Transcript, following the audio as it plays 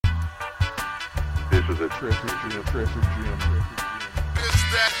This is a traffic jam. This,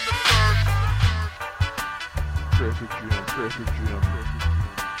 that, and the third. Traffic jam. Doing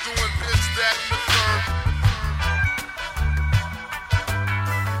this, that, and the third.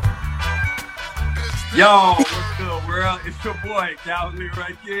 This, that, Yo, what's good, world? It's your boy, Calvin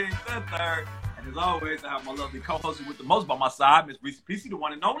Leroy King the third. And as always, I have my lovely co-host with the most by my side, Miss Reese PC, the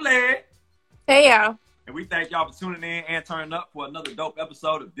one and only. Hey, y'all. And we thank y'all for tuning in and turning up for another dope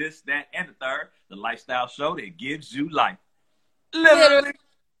episode of This, That, and the Third, the lifestyle show that gives you life. Literally.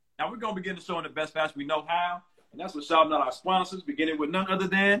 Now, we're going to begin the show in the best fashion we know how. And that's with shouting out our sponsors, beginning with none other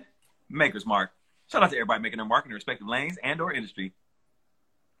than Maker's Mark. Shout out to everybody making their mark in their respective lanes and or industry.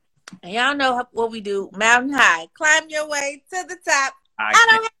 And y'all know what we do. Mountain high. Climb your way to the top. I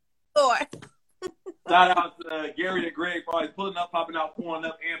don't have a door. Shout out to Gary and Greg for always pulling up, popping out, pouring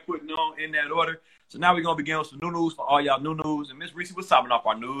up, and putting on in that order. So now we're going to begin with some new news for all y'all new news. And Miss Reese was topping off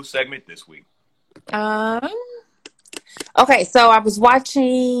our news segment this week. Okay, so I was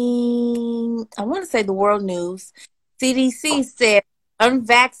watching, I want to say the world news. CDC said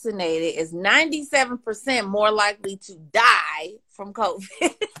unvaccinated is 97% more likely to die from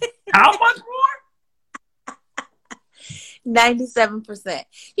COVID. How much more? 97%.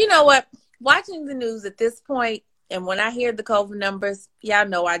 You know what? Watching the news at this point, and when I hear the COVID numbers, y'all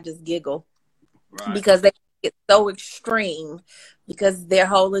know I just giggle. Right. Because they get so extreme because their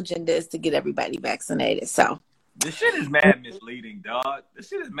whole agenda is to get everybody vaccinated. So this shit is mad misleading, dog. This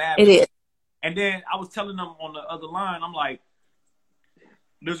shit is mad. It is. And then I was telling them on the other line, I'm like,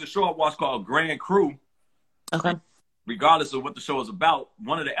 there's a show I watched called Grand Crew. Okay. Regardless of what the show is about,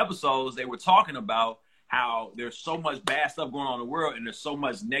 one of the episodes they were talking about how there's so much bad stuff going on in the world and there's so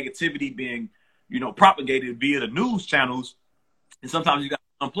much negativity being, propagated via the news channels. And sometimes you got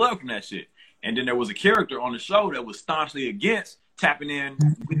to unplug from that shit. And then there was a character on the show that was staunchly against tapping in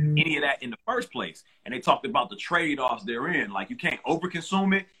with any of that in the first place. And they talked about the trade-offs therein. Like, you can't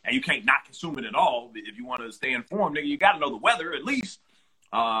overconsume it and you can't not consume it at all. If you want to stay informed, nigga, you got to know the weather at least.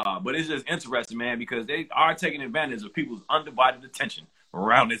 But it's just interesting, man, because they are taking advantage of people's undivided attention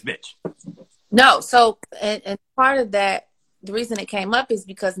around this bitch. No, so, and part of that, the reason it came up is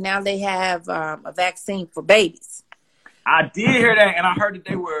because now they have a vaccine for babies. I did hear that, and I heard that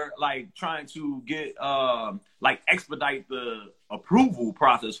they were, trying to get, expedite the approval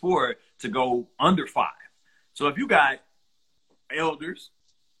process for it to go under 5. So if you got elders,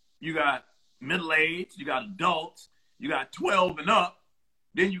 you got middle-aged, you got adults, you got 12 and up,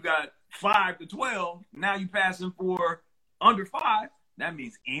 then you got 5 to 12, now you passing for under 5, that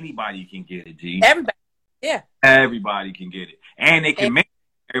means anybody can get it, G. Everybody, yeah. Everybody can get it. And they can make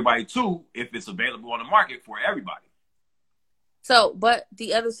everybody, too, if it's available on the market for everybody. So, but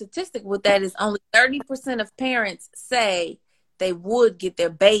the other statistic with that is only 30% of parents say they would get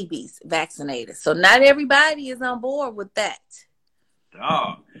their babies vaccinated. So not everybody is on board with that.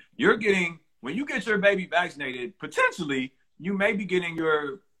 Dog, when you get your baby vaccinated, potentially you may be getting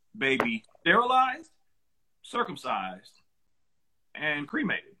your baby sterilized, circumcised, and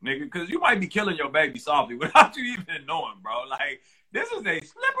cremated, nigga, because you might be killing your baby softly without you even knowing, bro. Like, this is a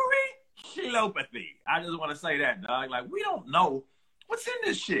slippery slopathy. I just want to say that, dog. Like, we don't know what's in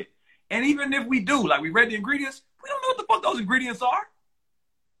this shit. And even if we do, like, we read the ingredients, we don't know what the fuck those ingredients are.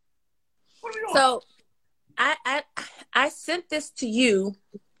 What are we doing? So, I sent this to you.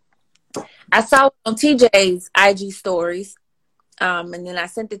 I saw it on TJ's IG stories. And then I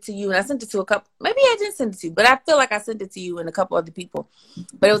sent it to you, and I sent it to a couple. Maybe I didn't send it to you, but I feel like I sent it to you and a couple other people.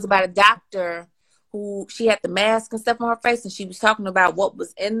 But it was about a doctor who, she had the mask and stuff on her face, and she was talking about what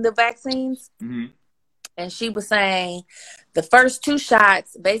was in the vaccines. Mm-hmm. And she was saying the first 2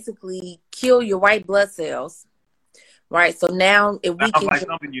 shots basically kill your white blood cells, right? So now it weakens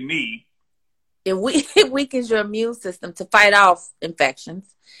something you need. It weakens your immune system to fight off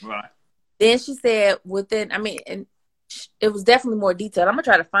infections. Right. Then she said and it was definitely more detailed. I'm gonna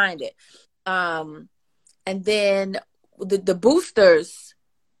try to find it. And then the boosters,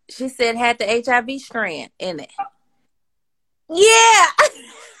 she said, had the HIV strand in it. Yeah.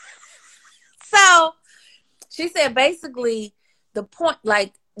 So she said basically the point,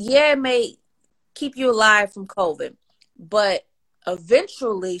 it may keep you alive from COVID, but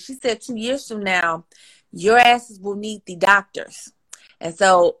eventually, she said 2 years from now, your asses will need the doctors. And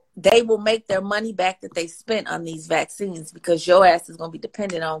so they will make their money back that they spent on these vaccines because your ass is going to be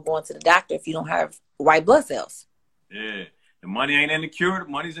dependent on going to the doctor if you don't have white blood cells. Yeah. The money ain't in the cure. The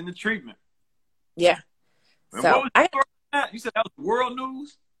money's in the treatment. Yeah. And so you said that was world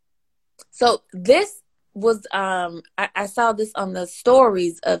news? So this was, I saw this on the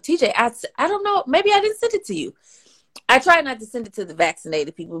stories of TJ. I don't know. Maybe I didn't send it to you. I tried not to send it to the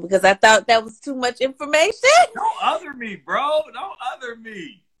vaccinated people because I thought that was too much information. Don't other me, bro. Don't other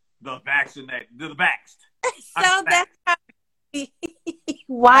me. The vaccinated, the vaxxed. So that's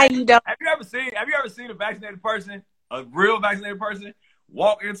why you don't. Have you ever seen a vaccinated person, a real vaccinated person,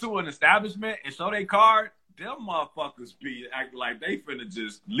 walk into an establishment and show their card? Them motherfuckers be acting like they finna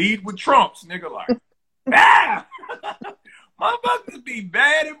just lead with Trumps, nigga. Like, ah! Motherfuckers be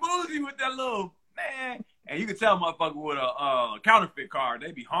bad and bougie with that little man. And you can tell motherfucker with a counterfeit card,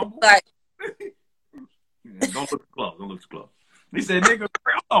 they be humble. Like, Yeah, don't look too close. Don't look too close. He said, nigga,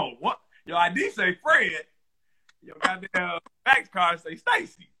 oh, what? Your ID say Fred. Your goddamn fax card say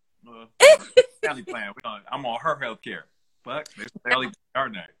Stacy. Family plan. I'm on her health care. But it's family our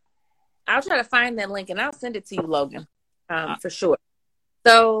name. I'll try to find that link and I'll send it to you, Logan, for sure.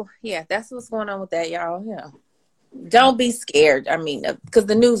 So, yeah, that's what's going on with that, y'all. Yeah. Don't be scared. I mean, because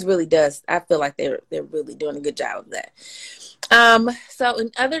the news really does. I feel like they're really doing a good job of that. So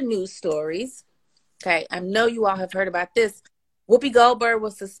in other news stories, okay, I know you all have heard about this. Whoopi Goldberg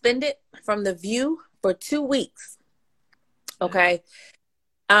was suspended from The View for 2 weeks. Okay.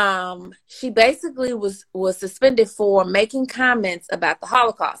 She basically was suspended for making comments about the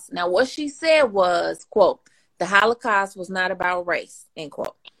Holocaust. Now, what she said was, quote, "The Holocaust was not about race," end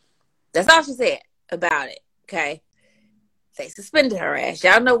quote. That's all she said about it. Okay. They suspended her ass.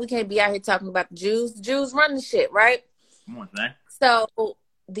 Y'all know we can't be out here talking about the Jews. The Jews run the shit, right? Come on, man. So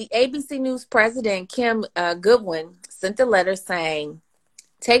the ABC News president, Kim Goodwin, sent a letter saying,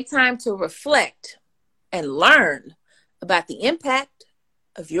 "Take time to reflect and learn about the impact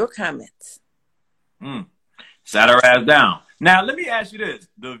of your comments." Sat her ass down. Now, let me ask you this.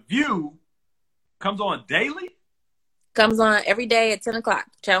 The View comes on daily? Comes on every day at 10 o'clock,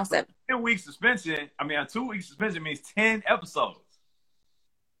 Channel 7. 10 week suspension. I mean, a 2 week suspension means 10 episodes.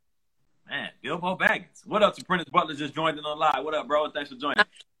 Man, Bilbo Baggins. What up to Prentice Butler just joined in on live? What up, bro? Thanks for joining.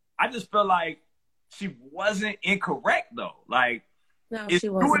 I just feel like she wasn't incorrect, though. Like, no, she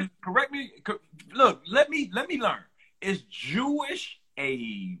wasn't. Jewish, correct me. Look, let me learn. Is Jewish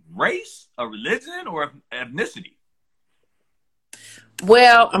a race, a religion, or ethnicity?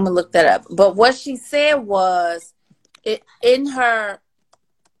 Well, I'm gonna look that up. But what she said was, in her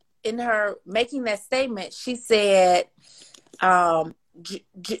making that statement, she said,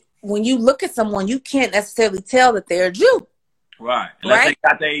 when you look at someone, you can't necessarily tell that they're a Jew. Right. Unless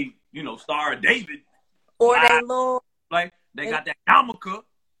they got Star of David. Or they Lord. Like, they got that yarmulke.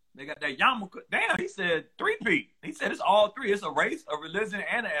 They got that yarmulke. Damn, he said 3P. He said it's all three. It's a race, a religion,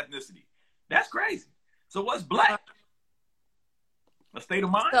 and an ethnicity. That's crazy. So what's black? A state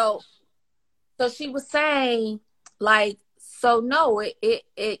of mind? So she was saying, like, so no,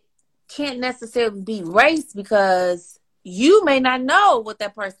 it can't necessarily be race because you may not know what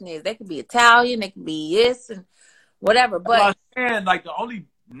that person is. They could be Italian, they could be this and whatever. But I'm like, the only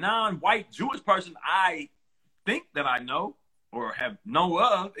non-white Jewish person I think that I know or have know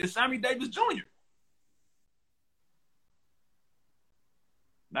of is Sammy Davis Jr.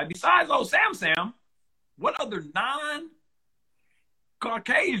 Now, besides old Sam, what other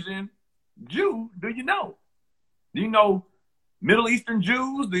non-Caucasian Jew do you know? Do you know Middle Eastern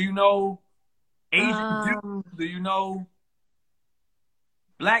Jews? Do you know Asian Jews? Do you know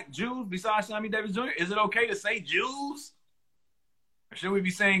black Jews besides Sammy Davis Jr.? Is it okay to say Jews? Or should we be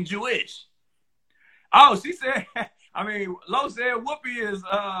saying Jewish? Oh, she said, Lo said Whoopi is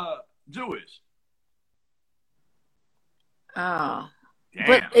Jewish. Oh.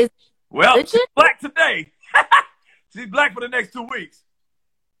 Damn. But she's black today. She's black for the next 2 weeks.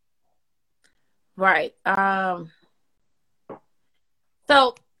 Right.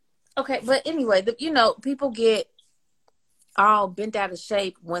 So, okay, but anyway, people get all bent out of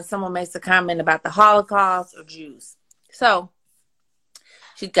shape when someone makes a comment about the Holocaust or Jews. So,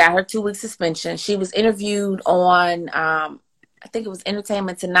 she got her 2 week suspension. She was interviewed on, I think it was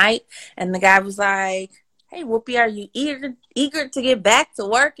Entertainment Tonight, and the guy was like, "Hey, Whoopi, are you eager to get back to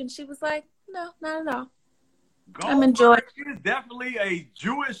work?" And she was like, "No, not at all. I'm enjoying." She is definitely a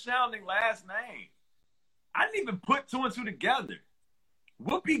Jewish sounding last name. I didn't even put two and two together.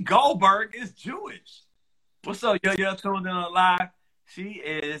 Whoopi Goldberg is Jewish. What's up, yo? Tuned in on live. She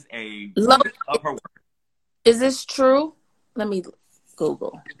is a woman of her word. Is this true? Let me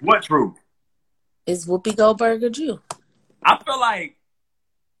Google. What true? Is Whoopi Goldberg a Jew? I feel like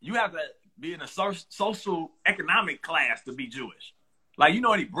you have to be in a social economic class to be Jewish. Like, you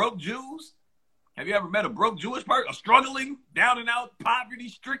know any broke Jews? Have you ever met a broke Jewish person? A struggling, down and out,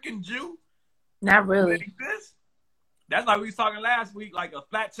 poverty-stricken Jew? Not really. That's like we was talking last week, like a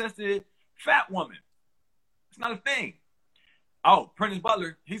flat-chested fat woman. It's not a thing. Oh, Prentice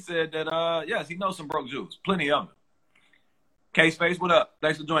Butler, he said that, yes, he knows some broke Jews. Plenty of them. K-Space, what up?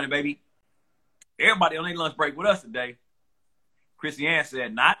 Thanks for joining, baby. Everybody on their lunch break with us today. Chrissy Ann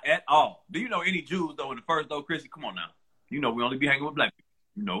said, not at all. Do you know any Jews, though, in the first, though, Chrissy? Come on now. You know we only be hanging with black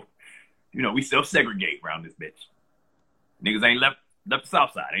people. You know we self-segregate around this bitch. Niggas ain't left the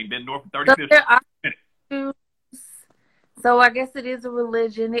South Side. Ain't been north for 30 minutes. So I guess it is a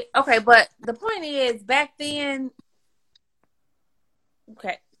religion. Okay, but the point is, back then,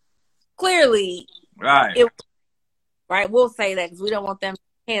 okay, clearly, right? Right, we'll say that because we don't want them to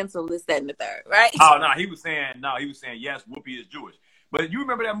cancel this, that, and the third, right? Oh no, he was saying yes, Whoopi is Jewish. But you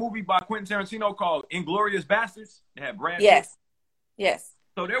remember that movie by Quentin Tarantino called Inglourious Basterds? It had Brad Pitt. Yes.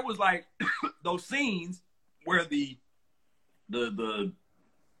 So there was like those scenes where the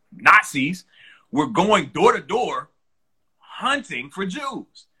Nazis were going door to door hunting for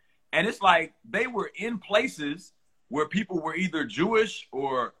Jews. And it's like they were in places where people were either Jewish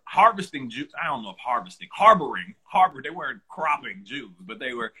or harvesting Jews. I don't know if harboring. They weren't cropping Jews, but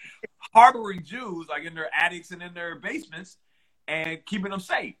they were harboring Jews like in their attics and in their basements and keeping them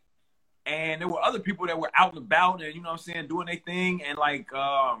safe. And there were other people that were out and about and, you know what I'm saying, doing their thing and like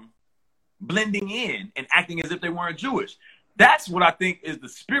blending in and acting as if they weren't Jewish. That's what I think is the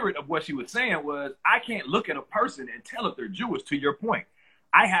spirit of what she was saying was, I can't look at a person and tell if they're Jewish, to your point.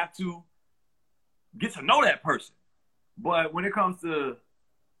 I have to get to know that person. But when it comes to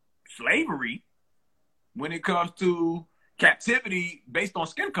slavery, when it comes to captivity based on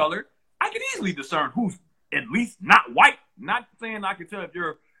skin color, I can easily discern who's at least not white. Not saying I can tell if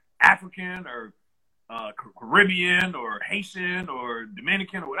you're African or Caribbean or Haitian or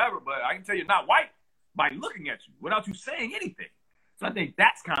Dominican or whatever, but I can tell you're not white by looking at you without you saying anything. So I think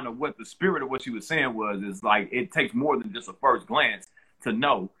that's kind of what the spirit of what she was saying was, is like it takes more than just a first glance to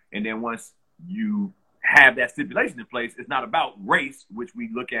know. And then once you have that stipulation in place, it's not about race, which we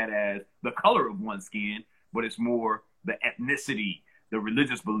look at as the color of one's skin, but it's more the ethnicity, the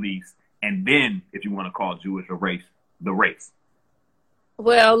religious beliefs, and then if you want to call Jewish a race, the race.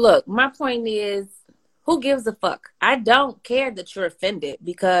 Well, look, my point is, who gives a fuck? I don't care that you're offended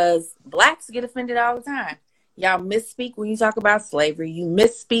because blacks get offended all the time. Y'all misspeak when you talk about slavery. You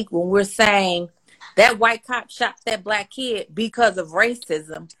misspeak when we're saying that white cop shot that black kid because of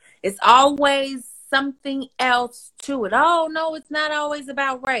racism. It's always something else to it. Oh, no, it's not always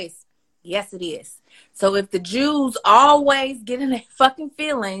about race. Yes, it is. So if the Jews always get in their fucking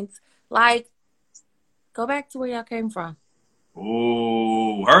feelings, like, go back to where y'all came from.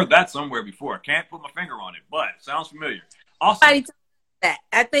 Oh, heard that somewhere before. Can't put my finger on it, but sounds familiar. Also, that.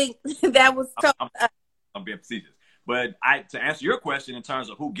 I think that was tough. I'm being facetious. But to answer your question in terms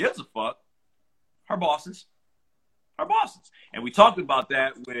of who gives a fuck, her bosses. Her bosses. And we talked about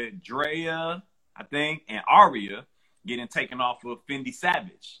that with Drea, I think, and Aria getting taken off of Fendi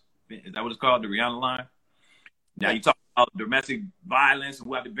Savage. Is that what it's called? The Rihanna line? Now you talk about domestic violence and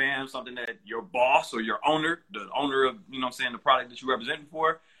who have to ban something that your boss or your owner, the owner of, you know what I'm saying, the product that you're representing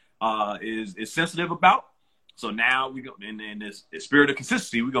for, is sensitive about. So now we go in this spirit of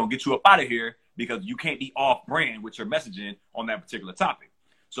consistency, we're gonna get you up out of here because you can't be off brand with your messaging on that particular topic.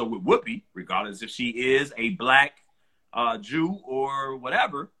 So with Whoopi, regardless if she is a black Jew or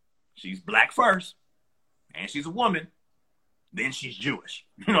whatever, she's black first, and she's a woman, then she's Jewish.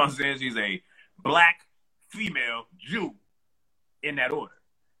 You know what I'm saying? She's a black female Jew in that order.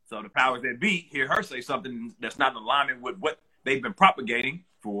 So the powers that be hear her say something that's not in alignment with what they've been propagating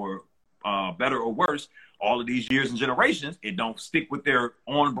for better or worse all of these years and generations. It don't stick with their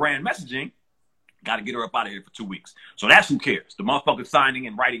on-brand messaging. Got to get her up out of here for 2 weeks. So that's who cares. The motherfucker signing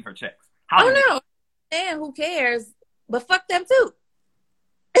and writing her checks. No. And who cares? But fuck them too.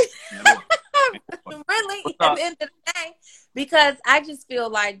 Really, at the end of the day, because I just feel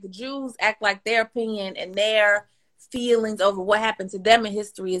like the Jews act like their opinion and their feelings over what happened to them in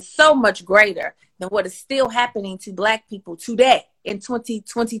history is so much greater than what is still happening to black people today in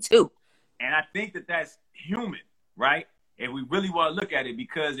 2022. And I think that that's human, right? And we really want to look at it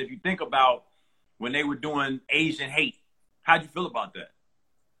because if you think about when they were doing Asian hate, how'd you feel about that?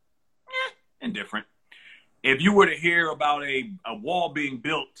 Indifferent. If you were to hear about a wall being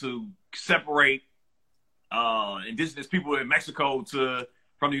built to separate indigenous people in Mexico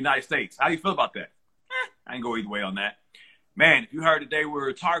from the United States, how do you feel about that? I ain't go either way on that. Man, if you heard that they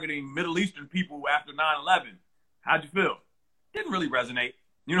were targeting Middle Eastern people after 9/11, how'd you feel? Didn't really resonate.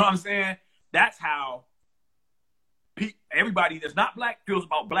 You know what I'm saying? That's how everybody that's not black feels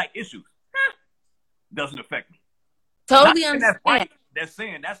about black issues. Doesn't affect me. Totally understand. That's right. That's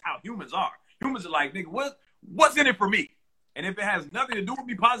saying that's how humans are. Humans are like, nigga, what's in it for me? And if it has nothing to do with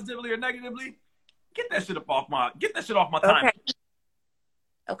me positively or negatively, get that shit off my time.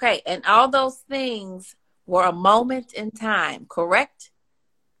 Okay, and all those things were a moment in time, correct?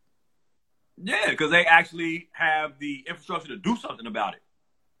 Yeah, because they actually have the infrastructure to do something about it.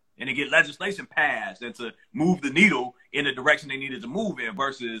 And to get legislation passed and to move the needle in the direction they needed to move in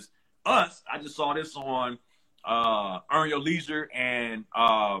versus us. I just saw this on Earn Your Leisure and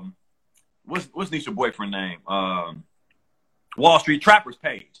what's Nisha's boyfriend name? Wall Street Trappers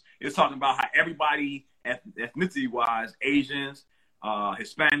page. It's talking about how everybody, ethnicity-wise, Asians,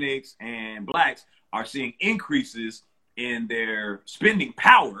 Hispanics, and Blacks are seeing increases in their spending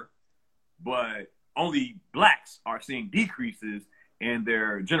power, but only Blacks are seeing decreases in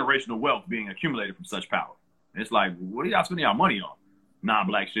their generational wealth being accumulated from such power. And it's like, what are y'all spending y'all money on?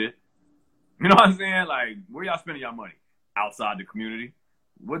 Non-Black shit. You know what I'm saying? Like, where y'all spending y'all money? Outside the community.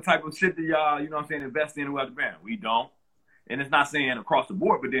 What type of shit do y'all, you know what I'm saying, invest in without the band? We don't. And it's not saying across the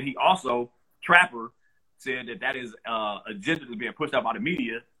board, but then he also, Trapper, said that is agenda that's being pushed out by the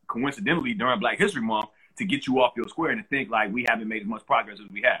media, coincidentally, during Black History Month, to get you off your square and to think like we haven't made as much progress as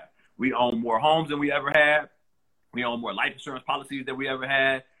we have. We own more homes than we ever had. We own more life insurance policies than we ever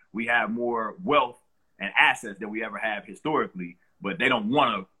had. We have more wealth and assets than we ever have historically, but they don't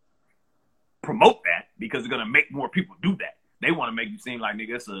want to promote that because it's going to make more people do that. They want to make you seem like,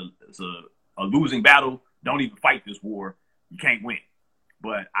 nigga, it's a losing battle. Don't even fight this war. You can't win.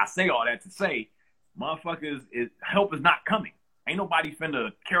 But I say all that to say, motherfuckers, help is not coming. Ain't nobody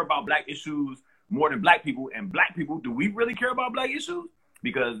finna care about Black issues more than Black people. And Black people, do we really care about Black issues?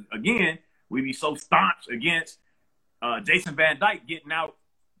 Because, again, we be so staunch against Jason Van Dyke getting out,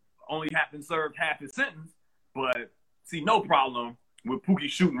 only having served half his sentence, but see no problem with Pookie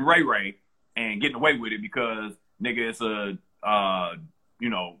shooting Ray Ray and getting away with it because, nigga, it's a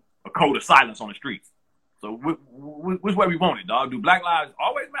code of silence on the streets. So which way we want it, dog? Do Black lives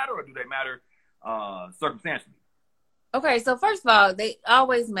always matter or do they matter circumstantially? Okay, so first of all, they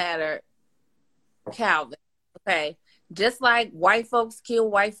always matter, Calvin. Okay. Just like white folks kill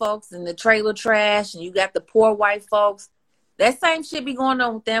white folks in the trailer trash and you got the poor white folks, that same shit be going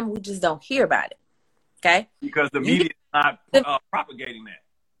on with them. We just don't hear about it. Okay? Because the media is not propagating that.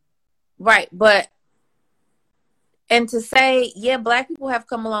 Right. But, and to say, yeah, Black people have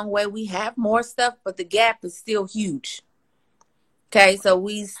come a long way. We have more stuff, but the gap is still huge. Okay? So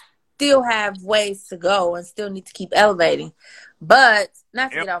we still have ways to go and still need to keep elevating. But,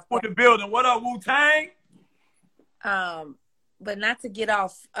 not to get off the building. What up, Wu-Tang? But not to get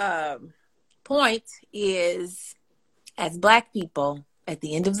off point is, as Black people, at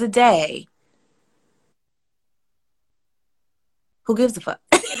the end of the day, who gives a fuck?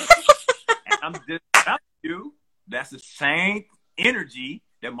 And I'm just telling you, that's the same energy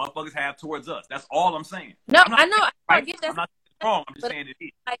that motherfuckers have towards us. That's all I'm saying. No, I know. I get that. I'm not wrong. I'm just saying it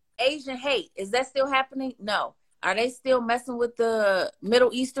is. Like Asian hate, is that still happening? No. Are they still messing with the Middle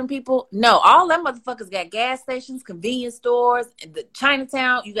Eastern people? No. All them motherfuckers got gas stations, convenience stores, and the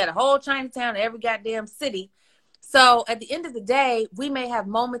Chinatown. You got a whole Chinatown in every goddamn city. So at the end of the day, we may have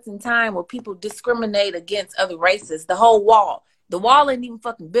moments in time where people discriminate against other races. The whole wall. The wall ain't even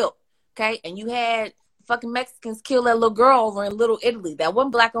fucking built. Okay? And you had fucking Mexicans kill that little girl over in Little Italy. That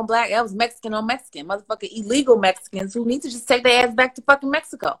wasn't Black on Black. That was Mexican on Mexican. Motherfucking illegal Mexicans who need to just take their ass back to fucking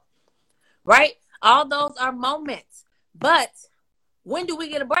Mexico. Right? All those are moments. But when do we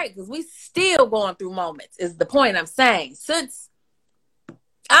get a break? Because we still going through moments is the point I'm saying. Since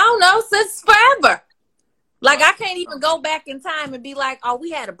forever. Like, I can't even go back in time and be like, oh, we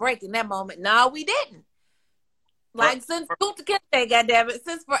had a break in that moment. No, we didn't. Like, since Kunta Kinte, goddammit,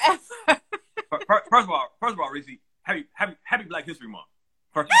 since forever. First of all, Reese, happy Black History Month.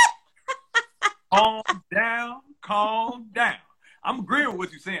 First of all. Calm down. I'm agreeing with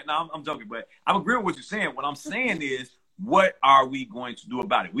what you're saying. No, I'm joking, but I'm agreeing with what you're saying. What I'm saying is, what are we going to do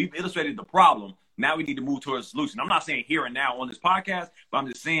about it? We've illustrated the problem. Now we need to move towards a solution. I'm not saying here and now on this podcast, but I'm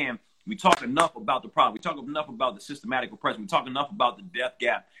just saying we talk enough about the problem. We talk enough about the systematic oppression. We talk enough about the death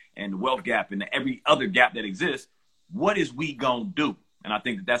gap and the wealth gap and every other gap that exists. What is we going to do? And I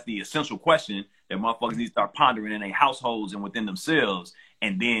think that's the essential question that motherfuckers need to start pondering in their households and within themselves,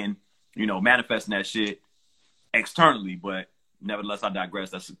 and then, manifesting that shit externally. But nevertheless, I digress.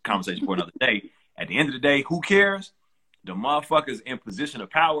 That's a conversation for another day. At the end of the day, who cares? The motherfuckers in position of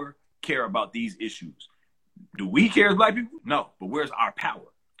power care about these issues. Do we care as Black people? No. But where's our power?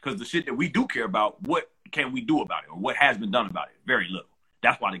 Because the shit that we do care about, what can we do about it? Or what has been done about it? Very little.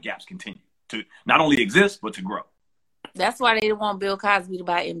 That's why the gaps continue to not only exist, but to grow. That's why they didn't want Bill Cosby to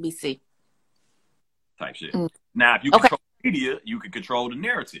buy NBC. Type shit. Now, if you control the media, you can control the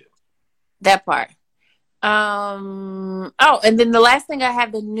narrative. That part. And then the last thing I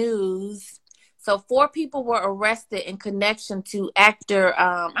have the news. So 4 people were arrested in connection to actor,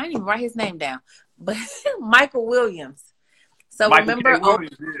 I didn't even write his name down, but Michael Williams. So Michael remember, K.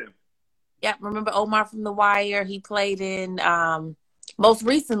 Williams, yeah. yeah, remember Omar from The Wire? He played in most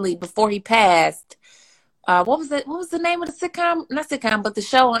recently before he passed. What was it? What was the name of the sitcom? Not sitcom, but the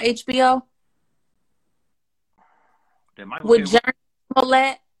show on HBO That Michael with K. Journey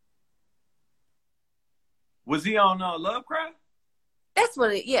Smollett. Was he on Lovecraft? That's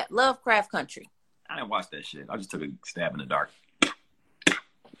what it. Yeah, Lovecraft Country. I didn't watch that shit. I just took a stab in the dark. You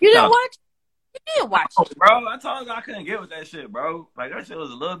didn't No. watch? You did watch it. Bro, I told you I couldn't get with that shit, bro. Like, that shit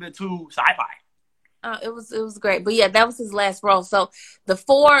was a little bit too sci-fi. It was great, but yeah, that was his last role. So there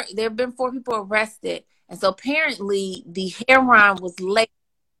have been 4 people arrested, and so apparently the heroin was laced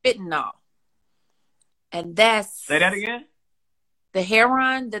with fentanyl, and that's Say that again? the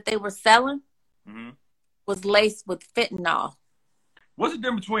heroin that they were selling Mm-hmm. was laced with fentanyl. What's the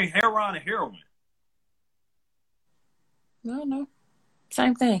difference between heroin and heroin? No,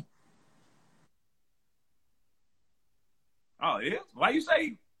 same thing. Oh, it is? Why you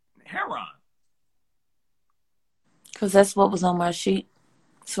say heroin? Because that's what was on my sheet.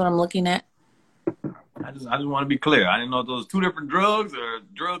 That's what I'm looking at. I just want to be clear. I didn't know if those 2 different drugs or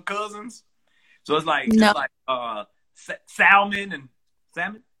drug cousins. So it's like No. salmon and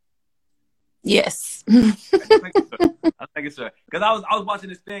salmon. Yes. I think it's because I was watching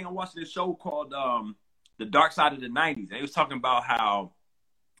this thing. I'm watching this show called The Dark Side of the '90s. And he was talking about how,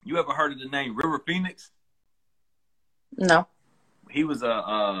 you ever heard of the name River Phoenix? No. He was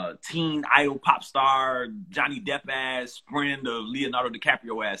a teen idol pop star, Johnny Depp ass friend of Leonardo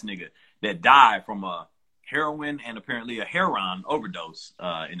DiCaprio ass nigga that died from a heroin and apparently a heroin overdose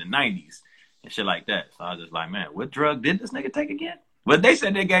in the 90s and shit like that. So I was just like, man, what drug did this nigga take again? But they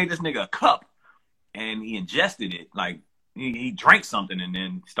said they gave this nigga a cup and he ingested it. Like he drank something and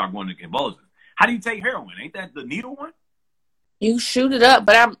then started going to convulsions. How do you take heroin? Ain't that the needle one? You shoot it up,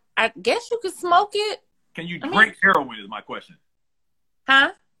 but I guess you could smoke it. Can you drink heroin is my question.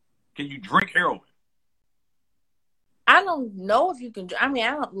 Huh? Can you drink heroin? I don't know if you can. I mean,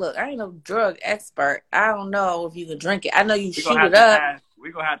 I ain't no drug expert. I don't know if you can drink it. I know you shoot it up.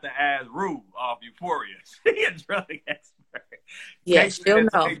 We're going to have to ask Rue off Euphoria. She a drug expert. Yeah, she'll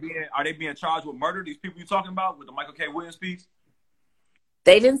know. Are they being charged with murder, these people you're talking about, with the Michael K. Williams piece?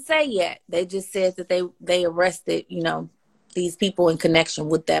 They didn't say yet. They just said that they arrested, these people in connection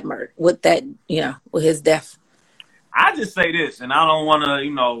with that murder, with that, with his death. I just say this, and I don't want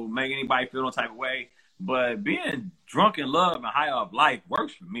to, make anybody feel no type of way, but being drunk in love and high off life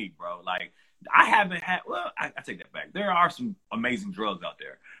works for me, bro. Like, I haven't had, I take that back. There are some amazing drugs out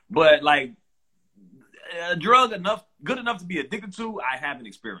there, but like a drug good enough to be addicted to, I haven't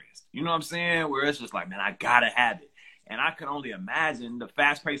experienced. You know what I'm saying? Where it's just like, man, I gotta have it. And I can only imagine the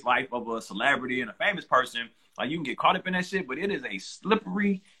fast-paced life of a celebrity and a famous person. Like, you can get caught up in that shit, but it is a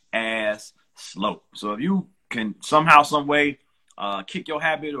slippery ass slope. So if you can somehow, some way kick your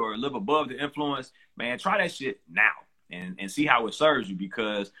habit or live above the influence, man, try that shit now and see how it serves you,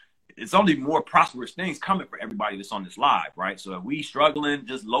 because it's only more prosperous things coming for everybody that's on this live, right? So if we struggling,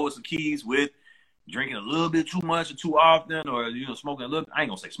 just lower some keys with drinking a little bit too much or too often, or, smoking a little, I ain't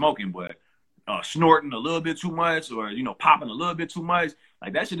gonna say smoking, but snorting a little bit too much, or, popping a little bit too much,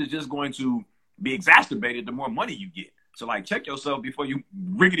 like that shit is just going to be exacerbated the more money you get. So like, check yourself before you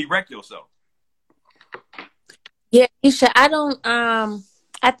riggedy wreck yourself. Yeah, Isha,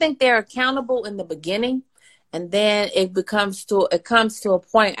 I think they're accountable in the beginning, and then it comes to a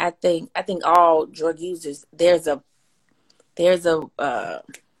point. I think all drug users, they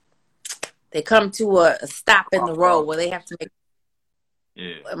come to a stop in the road where they have to make.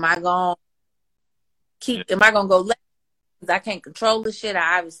 Yeah. Am I gonna go left? Because I can't control this shit.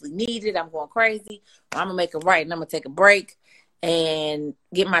 I obviously need it. I'm going crazy. Or I'm gonna make it right, and I'm gonna take a break and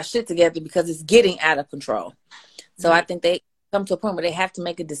get my shit together because it's getting out of control. So I think they come to a point where they have to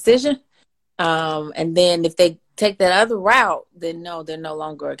make a decision. And then if they take that other route, then no, they're no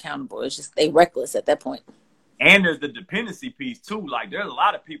longer accountable. It's just they reckless at that point. And there's the dependency piece too. Like, there's a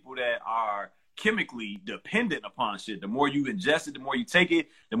lot of people that are chemically dependent upon shit. The more you ingest it, the more you take it,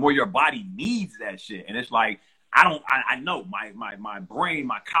 the more your body needs that shit. And it's like, I know my brain,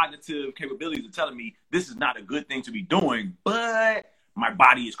 my cognitive capabilities are telling me this is not a good thing to be doing, but my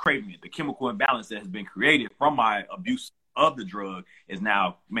body is craving it. The chemical imbalance that has been created from my abuse of the drug is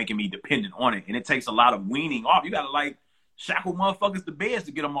now making me dependent on it. And it takes a lot of weaning off. You got to like shackle motherfuckers to beds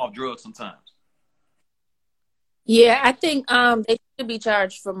to get them off drugs sometimes. Yeah, I think they should be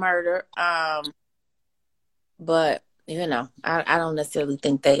charged for murder. But, I don't necessarily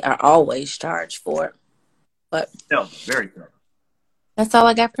think they are always charged for it. But very fair. That's all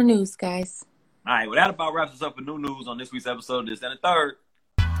I got for news, guys. All right, well, that about wraps us up for new news on this week's episode of This and the Third.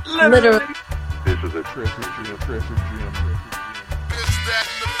 Literally. This is a Traffic Jam. This, that,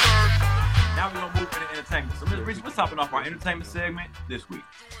 and the third. Now we're gonna move into entertainment. So, Ms. Reese, what's topping off our entertainment segment this week?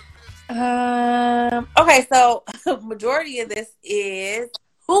 Okay, so majority of this is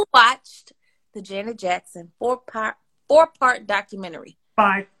who watched the Janet Jackson four-part documentary.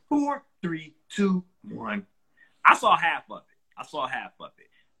 5, 4, 3, 2, 1. I saw half of it.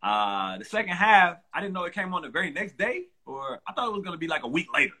 The second half, I didn't know it came on the very next day, or I thought it was gonna be like a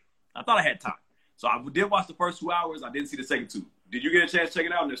week later. I thought I had time. So I did watch the first 2 hours. I didn't see the second 2. Did you get a chance to check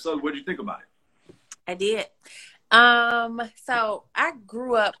it out? And if so, what did you think about it? I did. So I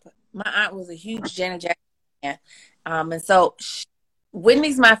grew up, my aunt was a huge Janet Jackson fan. And so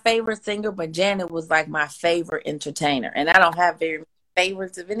Whitney's my favorite singer, but Janet was like my favorite entertainer. And I don't have very many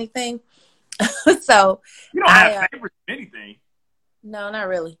favorites of anything. So you don't have favorites of anything? No, not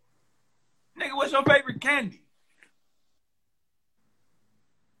really. Nigga, what's your favorite candy?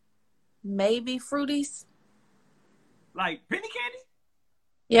 Maybe Fruities. Like penny candy?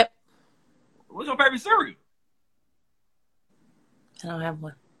 Yep. What's your favorite cereal? I don't have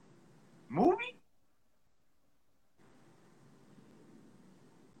one. Movie?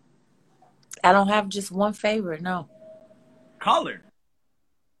 I don't have just one favorite, no. Color?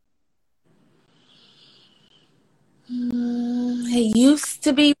 It used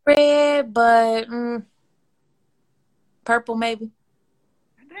to be red, but purple maybe.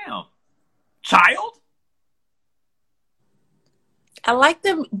 Damn. Child? I like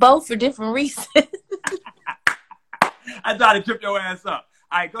them both for different reasons. I tried to trip your ass up.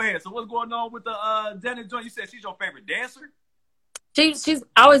 All right, go ahead. So what's going on with the Janet joint? You said she's your favorite dancer? She's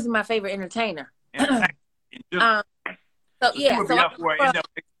always my favorite entertainer. So yeah. She would be up for an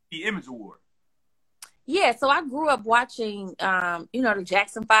NAACP Image Award. Yeah, so I grew up watching, the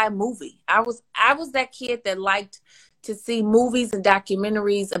Jackson 5 movie. I was that kid that liked to see movies and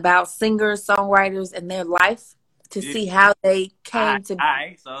documentaries about singers, songwriters, and their life to see how they came to be. All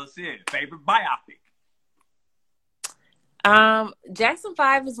right, so shit, favorite biopic. Jackson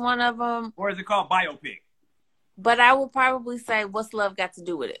 5 is one of them. Or is it called biopic? But I would probably say, What's Love Got to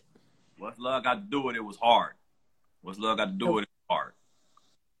Do with It? What's Love Got to Do with It was hard. What's Love Got to Do with It was hard.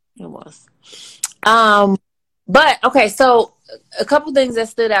 It was. But okay, so a couple things that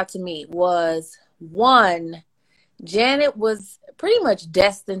stood out to me was, one, Janet was pretty much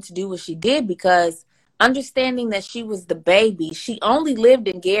destined to do what she did because understanding that she was the baby, she only lived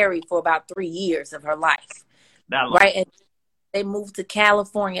in Gary for about 3 years of her life. Right? And they moved to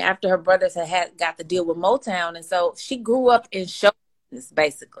California after her brothers had got the deal with Motown. And so she grew up in show business,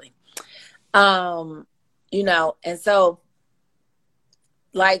 basically. And so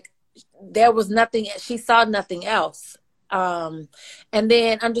like there was nothing, she saw nothing else. And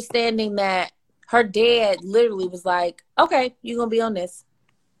then understanding that her dad literally was like, okay, you're going to be on this.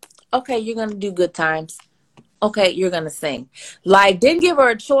 Okay, you're going to do Good Times. Okay, you're going to sing. Like, didn't give her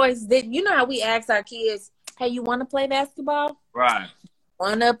a choice. You know how we ask our kids, hey, you want to play basketball? Right.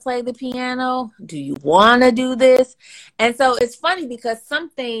 Want to play the piano? Do you want to do this? And so it's funny because some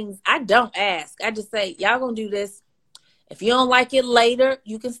things I don't ask. I just say, y'all going to do this. If you don't like it later,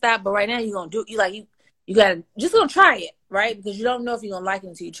 you can stop. But right now you're going to do it. You got to just going to try it, right? Because you don't know if you're going to like it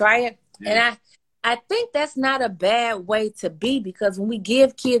until you try it. Yeah. And I think that's not a bad way to be because when we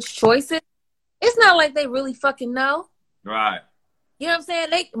give kids choices, it's not like they really fucking know. Right. You know what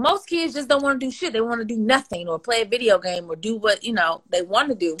I'm saying? Most kids just don't want to do shit. They want to do nothing or play a video game or do what, they want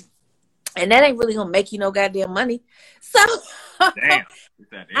to do. And that ain't really going to make you no goddamn money. So, damn.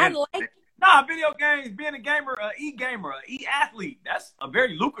 I like it. Nah, video games, being a gamer, e-gamer, e-athlete, that's a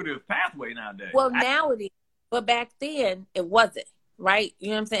very lucrative pathway nowadays. Well, now it is. But back then, it wasn't, right? You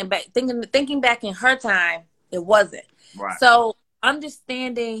know what I'm saying? Thinking back in her time, it wasn't. Right. So,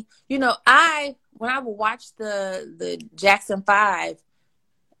 understanding, when I would watch the Jackson 5,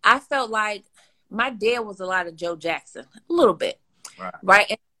 I felt like my dad was a lot of Joe Jackson, a little bit, right?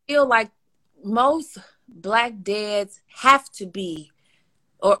 And I feel like most black dads have to be,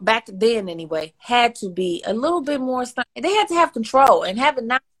 or back then anyway, had to be a little bit more. They had to have control, and having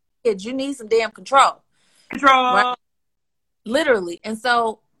 9 kids, you need some damn control. Right? Literally. And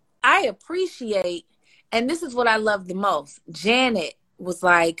so I appreciate, and this is what I love the most. Janet was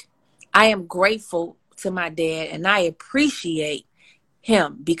like, I am grateful to my dad, and I appreciate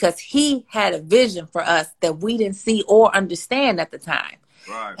him because he had a vision for us that we didn't see or understand at the time.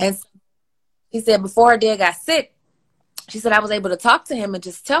 Right. And he said before her dad got sick, she said, I was able to talk to him and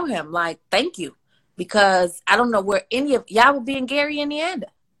just tell him, like, thank you. Because I don't know where any of y'all would be in Gary, Indiana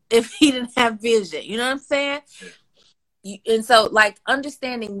if he didn't have vision. You know what I'm saying? And so, like,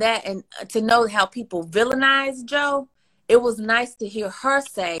 understanding that and to know how people villainize Joe, it was nice to hear her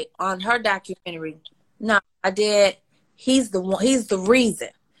say on her documentary, no, I did. He's the one. He's the reason.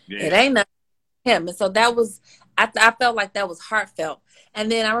 Yeah. It ain't nothing him. And so that was, I felt like that was heartfelt.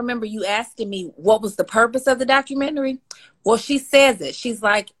 And then I remember you asking me what was the purpose of the documentary. Well, she says it. She's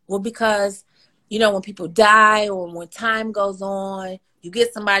like, well, because, you know, when people die or when time goes on, you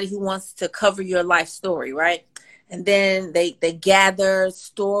get somebody who wants to cover your life story, right? And then they gather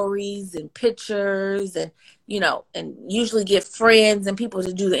stories and pictures and, you know, and usually get friends and people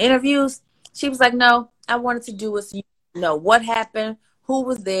to do the interviews. She was like, no, I wanted to do it so you know what happened, who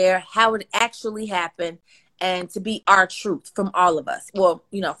was there, how it actually happened, and to be our truth from all of us. Well,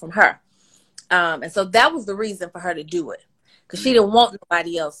 you know, from her. And so that was the reason for her to do it, because she didn't want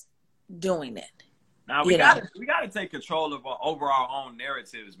nobody else doing it. Now we gotta take control of over our own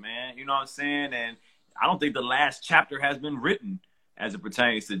narratives, man. You know what I'm saying? And I don't think the last chapter has been written as it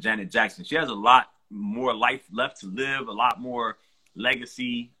pertains to Janet Jackson. She has a lot more life left to live, a lot more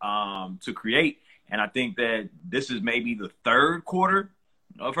legacy to create. And I think that this is maybe the third quarter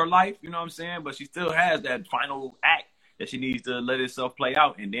of her life, you know what I'm saying? But she still has that final act that she needs to let itself play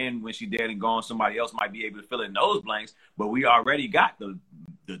out. And then when she's dead and gone, somebody else might be able to fill in those blanks. But we already got the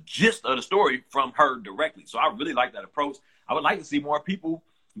gist of the story from her directly. So I really like that approach. I would like to see more people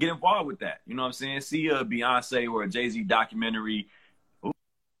get involved with that. You know what I'm saying? See a Beyonce or a Jay-Z documentary. Ooh.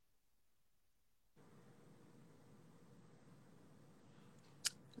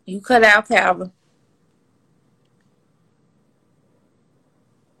 You cut out, Calvin.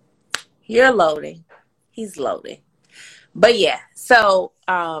 You're loading. He's loading. But yeah, so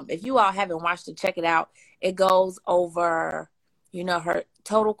if you all haven't watched it, check it out. It goes over, you know, her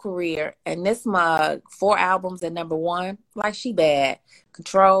total career. And this mug, 4 albums at #1, like she bad.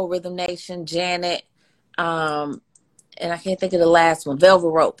 Control, Rhythm Nation, Janet, and I can't think of the last one, Velvet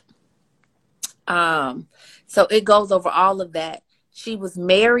Rope. So it goes over all of that. She was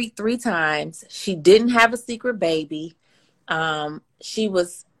married 3 times. She didn't have a secret baby. She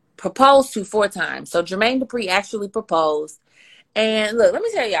was proposed to 4 times. So Jermaine Dupri actually proposed. And look, let me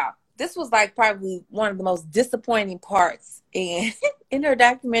tell y'all, this was like probably one of the most disappointing parts in her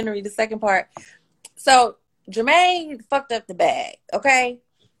documentary, the second part. So Jermaine fucked up the bag, okay?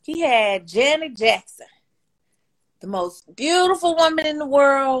 He had Janet Jackson, the most beautiful woman in the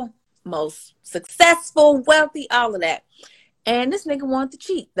world, most successful, wealthy, all of that. And this nigga wanted to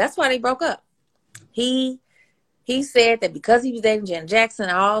cheat. That's why they broke up. He said that because he was dating Janet Jackson,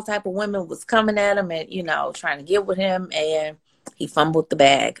 all type of women was coming at him and, you know, trying to get with him, and he fumbled the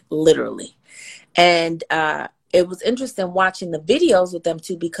bag, literally. And it was interesting watching the videos with them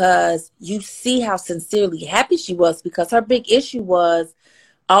too, because you see how sincerely happy she was, because her big issue was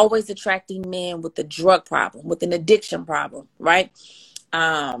always attracting men with a drug problem, with an addiction problem, right?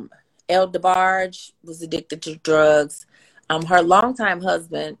 El DeBarge was addicted to drugs. Her longtime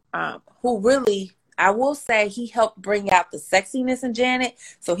husband, who really, I will say, he helped bring out the sexiness in Janet.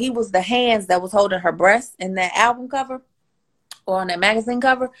 So he was the hands that was holding her breast in that album cover or on that magazine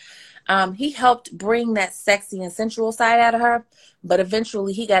cover. He helped bring that sexy and sensual side out of her. But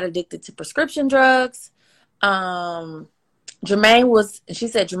eventually he got addicted to prescription drugs. Jermaine was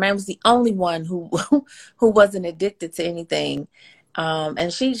the only one who wasn't addicted to anything.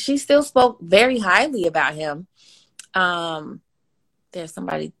 And she still spoke very highly about him. There's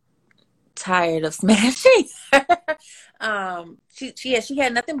somebody tired of smashing. She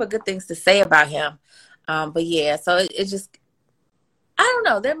had nothing but good things to say about him. But yeah, so it just, I don't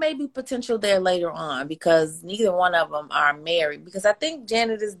know. There may be potential there later on, because neither one of them are married. Because I think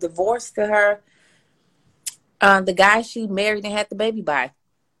Janet is divorced to her, the guy she married and had the baby by.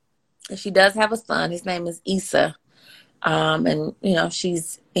 And she does have a son. His name is Issa. And, you know,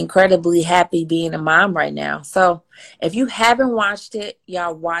 she's incredibly happy being a mom right now. So if you haven't watched it,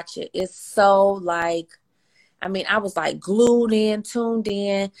 y'all watch it. It's so like, I mean, I was like glued in, tuned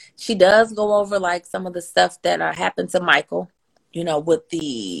in. She does go over like some of the stuff that happened to Michael, you know, with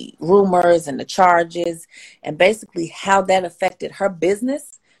the rumors and the charges, and basically how that affected her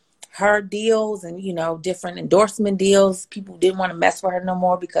business, her deals, and, you know, different endorsement deals. People didn't want to mess with her no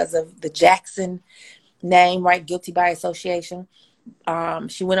more because of the Jackson name, right? Guilty by association.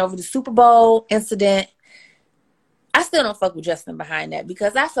 She went over the Super Bowl incident. I still don't fuck with Justin behind that,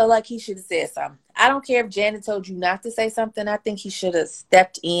 because I feel like he should have said something. I don't care if Janet told you not to say something. I think he should have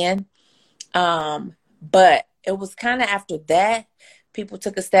stepped in. But it was kind of after that, people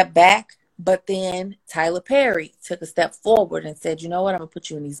took a step back. But then Tyler Perry took a step forward and said, you know what, I'm going to put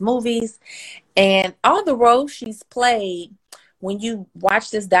you in these movies. And all the roles she's played, when you watch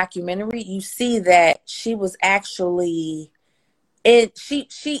this documentary, you see that she was actually And she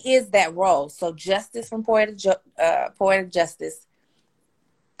is that role. So Justice from Poetic Justice,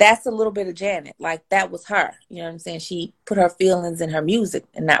 that's a little bit of Janet. Like, that was her. You know what I'm saying? She put her feelings in her music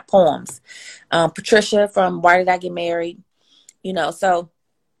and not poems. Patricia from Why Did I Get Married? You know, so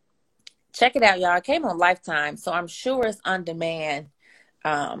check it out, y'all. It came on Lifetime, so I'm sure it's on demand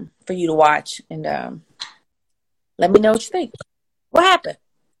for you to watch. And let me know what you think. What happened?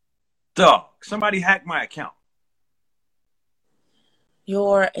 Dog, somebody hacked my account.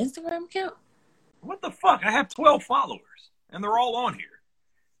 Your Instagram account? What the fuck? I have 12 followers, and they're all on here.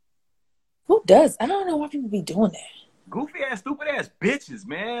 Who does? I don't know why people be doing that. Goofy ass, stupid ass bitches,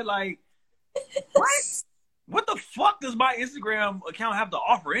 man. Like, what? What the fuck does my Instagram account have to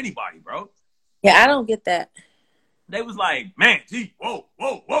offer anybody, bro? Yeah, I don't get that. They was like, man, gee,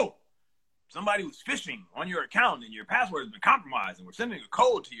 whoa. Somebody was phishing on your account and your password has been compromised and we're sending a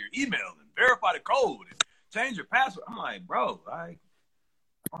code to your email and verify the code and change your password. I'm like, bro, I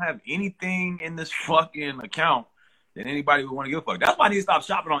don't have anything in this fucking account that anybody would want to give a fuck. That's why I need to stop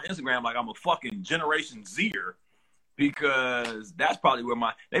shopping on Instagram like I'm a fucking Generation Zer, because that's probably where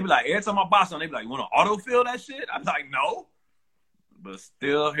they be like, every time I buy something, they be like, you want to autofill that shit? I'm like, no. But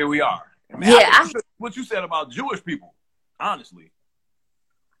still, here we are. I mean, yeah, what you said about Jewish people, honestly.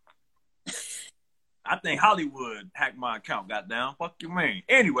 I think Hollywood hacked my account, goddamn. Fuck you, man.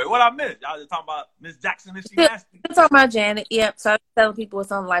 Anyway, what I missed? Y'all just talking about Miss Jackson and she nasty? We're talking about Janet. Yep. So I was telling people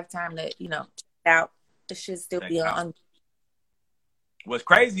it's on Lifetime that, check it out. It should still be on. What's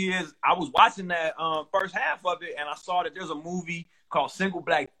crazy is I was watching that first half of it, and I saw that there's a movie called Single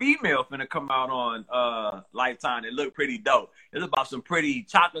Black Female finna come out on Lifetime. It looked pretty dope. It's about some pretty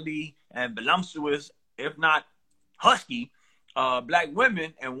chocolatey and voluptuous, if not husky, black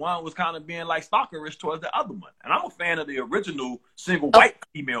women, and one was kind of being like stalkerish towards the other one. And I'm a fan of the original Single White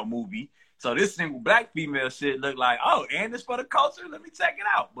Female movie. So this Single Black Female shit looked like, oh, and it's for the culture? Let me check it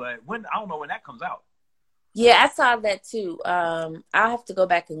out. But I don't know when that comes out. Yeah, I saw that too. I'll have to go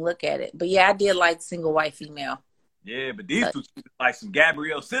back and look at it. But yeah, I did like Single White Female. Yeah, but these two like some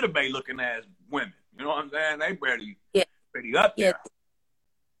Gabrielle Sidibe looking ass women. You know what I'm saying? They pretty up there. Yeah,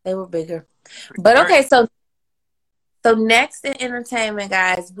 they were bigger. But okay, so next in entertainment,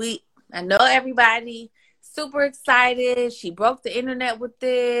 guys, I know everybody super excited. She broke the internet with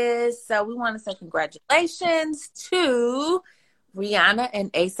this. So we want to say congratulations to Rihanna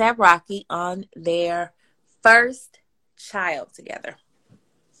and A$AP Rocky on their first child together.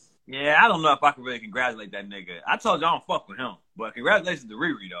 Yeah, I don't know if I can really congratulate that nigga. I told you I don't fuck with him. But congratulations to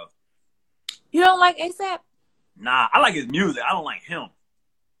Riri, though. You don't like A$AP? Nah, I like his music. I don't like him.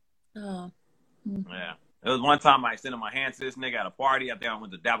 Oh. Yeah. There was one time I extended my hand to this nigga at a party. I think I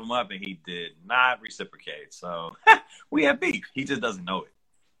went to dap him up, and he did not reciprocate. So we have beef. He just doesn't know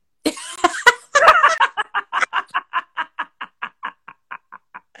it.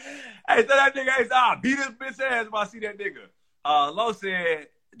 Hey, tell that nigga, hey, beat his bitch ass if I see that nigga. Lo said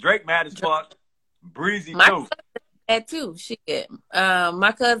Drake mad as fuck. Breezy my too. That too. Shit.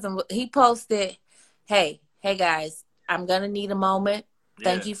 My cousin, he posted, hey guys, I'm gonna need a moment.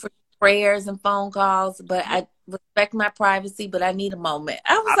 Thank you for prayers and phone calls, but I respect my privacy, but I need a moment.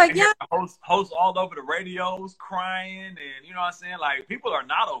 I was like, yeah. Hosts all over the radios crying, and you know what I'm saying? Like, people are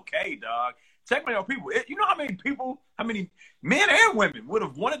not okay, dog. Check me out, people. You know how many men and women would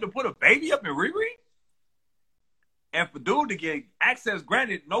have wanted to put a baby up in Riri? And for dude to get access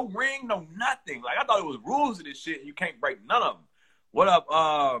granted, no ring, no nothing. Like, I thought it was rules of this shit, and you can't break none of them. What up,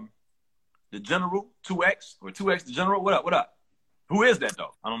 the General, 2X, or 2X the General? What up? Who is that,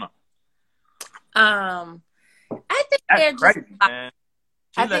 though? I don't know. I think that's crazy, just, man.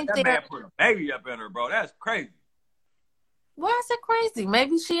 She let that man put a baby up in her, bro. That's crazy. Why is it crazy?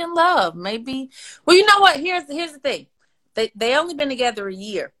 Maybe she in love. Maybe. Well, you know what? Here's the thing. They only been together a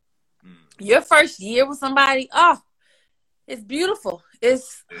year. Your first year with somebody, it's beautiful.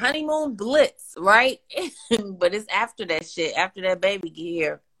 It's honeymoon blitz, right? But it's after that shit. After that baby get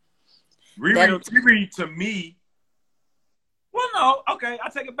here. Riri to me. Well, no, okay, I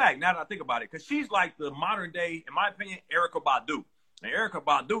take it back now that I think about it, because she's like the modern day, in my opinion, Erykah Badu. And Erykah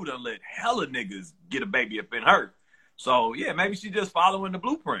Badu done let hella niggas get a baby up in her. So yeah, maybe she's just following the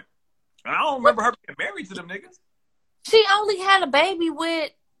blueprint. And I don't remember her being married to them niggas. She only had a baby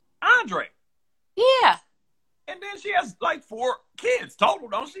with Andre. Yeah. And then she has like 4 kids total,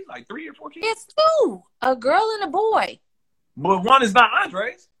 don't she? Like 3 or 4 kids? It's 2. A girl and a boy. But one is not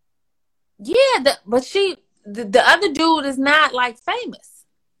Andre's. Yeah, but the other dude is not like famous.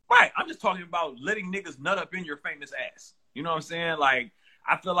 Right. I'm just talking about letting niggas nut up in your famous ass. You know what I'm saying? Like,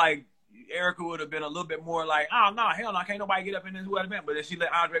 I feel like Erykah would have been a little bit more like, oh, no, hell no, can't nobody get up in this whoever. But then she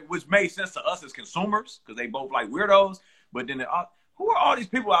let Andre, which made sense to us as consumers, because they both like weirdos. But then, who are all these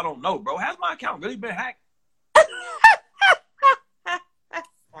people I don't know, bro? Has my account really been hacked?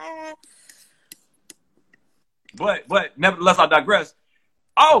 But nevertheless, I digress.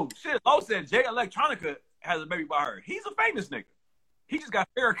 Oh, shit. Lo said Jay Electronica has a baby by her. He's a famous nigga. He just got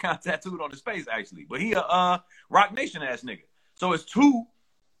Farrakhan tattooed on his face, actually. But he a Rock Nation ass nigga. So it's two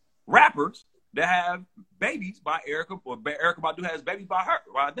rappers that have babies by Erykah, or Erykah Badu has babies by her,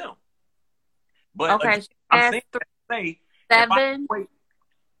 by them. But okay, I'm saying to say 7,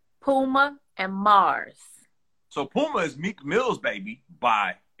 Puma, and Mars. So Puma is Meek Mill's baby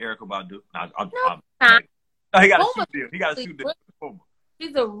by Erykah Badu. No, he got a shoot deal. He got a shoot deal with Puma.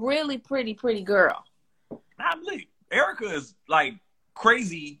 She's a really pretty girl. I believe Erykah is like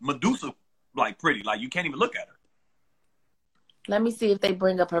crazy Medusa, like pretty. Like you can't even look at her. Let me see if they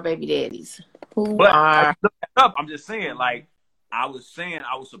bring up her baby daddies. I'm just saying, like I was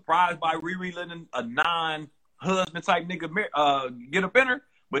surprised by Riri letting a non-husband type nigga get up in her,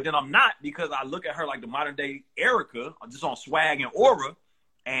 but then I'm not, because I look at her like the modern day Erykah, just on swag and aura,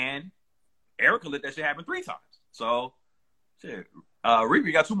 and Erykah let that shit happen 3 times. So, shit,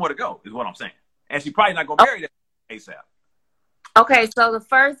 Riri got 2 more to go, is what I'm saying, and she probably not gonna marry that ASAP. Okay, so the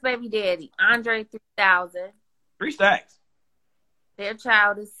first baby daddy, Andre 3000. 3 stacks. Their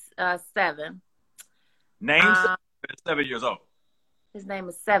child is 7. Name 7 years old. His name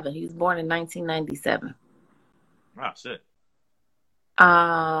is 7. He was born in 1997. Oh, shit.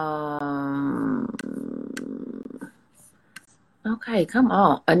 Okay, come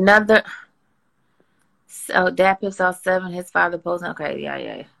on. Another. So Dad Pips out 7. His father posing. Okay,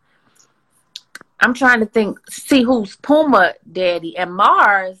 yeah. I'm trying to think. See who's Puma daddy, and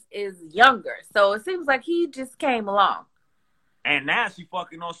Mars is younger. So it seems like he just came along. And now she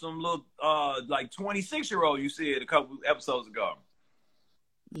fucking on some little like 26-year-old you said a couple episodes ago.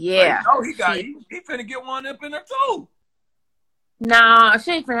 Yeah. Oh, he finna get one up in her too. No,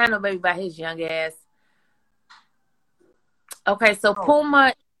 she ain't finna have no baby by his young ass. Okay, so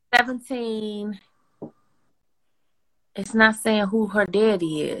Puma 17. It's not saying who her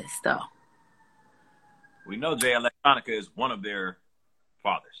daddy is though. We know Jay Electronica is one of their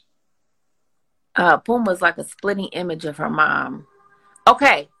fathers. Puma's like a splitting image of her mom.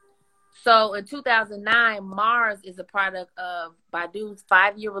 Okay. So in 2009, Mars is a product of Badu's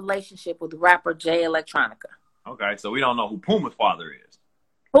 5-year relationship with rapper Jay Electronica. Okay, so we don't know who Puma's father is.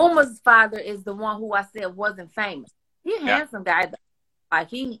 Puma's father is the one who I said wasn't famous. He's a handsome guy. Like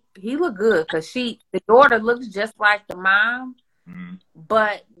he looked good, because the daughter looks just like the mom,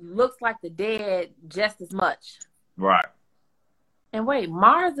 but looks like the dad just as much. Right. And wait,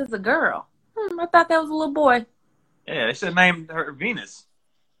 Mars is a girl. I thought that was a little boy. Yeah, they should have named her Venus.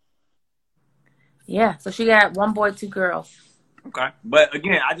 Yeah, so she got 1 boy, 2 girls. Okay, but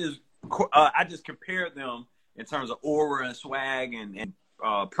again, I just compared them in terms of aura and swag and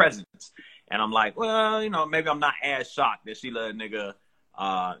presence, and I'm like, well, maybe I'm not as shocked that she let a nigga,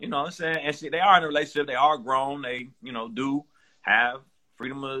 what I'm saying, and they are in a relationship, they are grown, they do have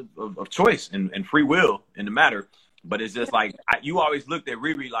freedom of choice and free will in the matter. But it's just like, you always looked at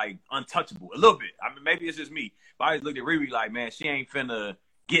Riri like untouchable a little bit. I mean, maybe it's just me, but I always looked at Riri like, man, she ain't finna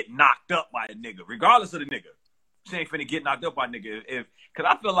get knocked up by a nigga, regardless of the nigga. She ain't finna get knocked up by a nigga. Because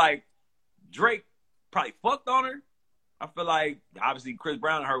I feel like Drake probably fucked on her. I feel like, obviously, Chris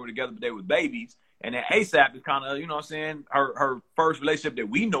Brown and her were together, but they were babies. And then ASAP is kind of, what I'm saying, her first relationship that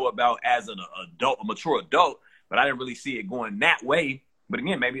we know about as an adult, a mature adult. But I didn't really see it going that way. But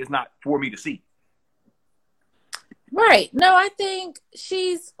again, maybe it's not for me to see. Right. No, I think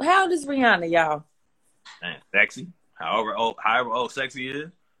how old is Rihanna, y'all? Man, sexy. However old sexy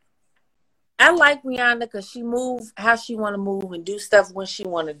is. I like Rihanna because she moves how she want to move and do stuff when she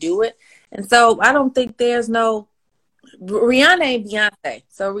want to do it. And so I don't think Rihanna ain't Beyonce.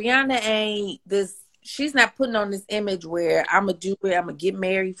 So Rihanna ain't she's not putting on this image where I'm going to do it, I'm going to get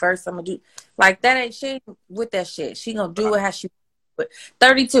married first, I'm going to do, like that she ain't with that shit. She going to do it how she do it.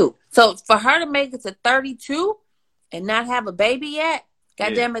 32. So for her to make it to 32 and not have a baby yet,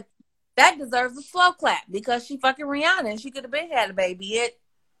 goddamn it, that deserves a slow clap, because she fucking Rihanna and she could have been had a baby at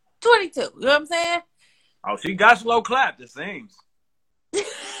 22. You know what I'm saying? Oh, she got slow clapped, it seems.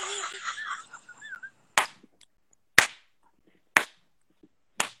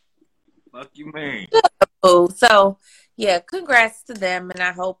 Fuck you, man. So, yeah, congrats to them, and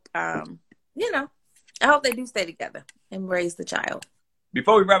I hope, I hope they do stay together and raise the child.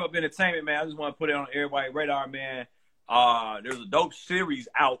 Before we wrap up entertainment, man, I just want to put it on everybody's radar, man. There's a dope series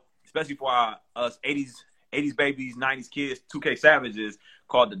out, especially for us 80s babies, 90s kids, 2K Savages,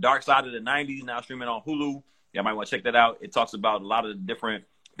 called The Dark Side of the 90s, now streaming on Hulu. Y'all might want to check that out. It talks about a lot of the different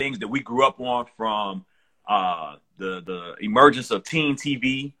things that we grew up on, from the emergence of teen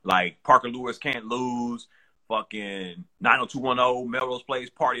TV, like Parker Lewis Can't Lose, fucking 90210, Melrose Place,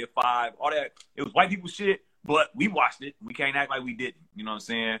 Party of Five, all that. It was white people shit, but we watched it. We can't act like we didn't. You know what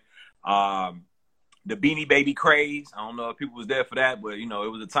I'm saying? The Beanie Baby craze. I don't know if people was there for that, but, you know, it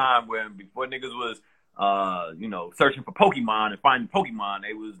was a time when before niggas was, you know, searching for Pokemon and finding Pokemon,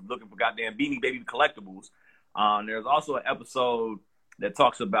 they was looking for goddamn Beanie Baby collectibles. There's also an episode that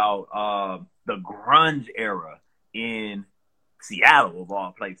talks about the grunge era in Seattle, of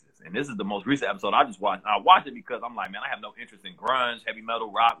all places. And this is the most recent episode I just watched. I watched it because I'm like, man, I have no interest in grunge, heavy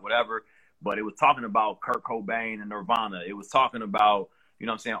metal, rock, whatever. But it was talking about Kurt Cobain and Nirvana. It was talking about, you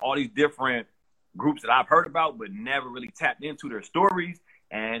know what I'm saying, all these different groups that I've heard about but never really tapped into their stories.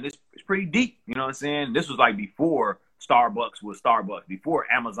 And it's pretty deep, you know what I'm saying? This was like before Starbucks was Starbucks, before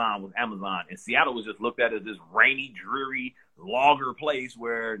Amazon was Amazon. And Seattle was just looked at as this rainy, dreary, logger place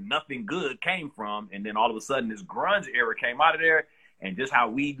where nothing good came from. And then all of a sudden this grunge era came out of there. And just how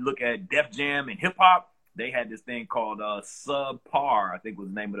we look at Def Jam and hip hop, they had this thing called Subpar, I think was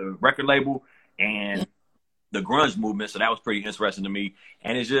the name of the record label, and the grunge movement. So that was pretty interesting to me.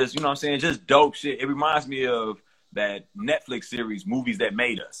 And it's just, you know what I'm saying, just dope shit. It reminds me of that Netflix series, Movies That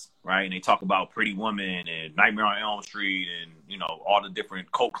Made Us, right? And they talk about Pretty Woman and Nightmare on Elm Street and, you know, all the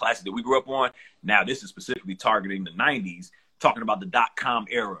different cult classics that we grew up on. Now, this is specifically targeting the 90s, talking about the .com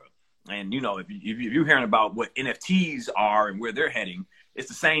era. And, you know, if you're hearing about what NFTs are and where they're heading, it's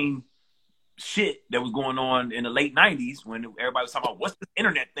the same shit that was going on in the late 90s when everybody was talking about what's the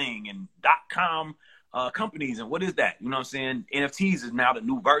internet thing and .com companies and what is that? You know what I'm saying? NFTs is now the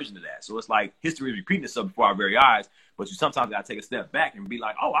new version of that. So it's like history is repeating itself before our very eyes, but you sometimes got to take a step back and be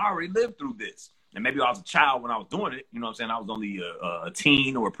like, oh, I already lived through this. And maybe I was a child when I was doing it. You know what I'm saying? I was only a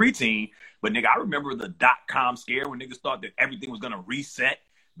teen or a preteen. But, nigga, I remember the .com scare when niggas thought that everything was going to reset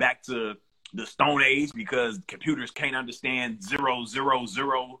back to the Stone Age because computers can't understand 000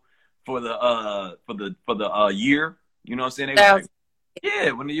 for the year. You know what I'm saying? They was like,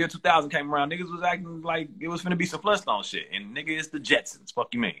 yeah, when the year 2000 came around, niggas was acting like it was finna be some Flintstone shit. And nigga, it's the Jetsons.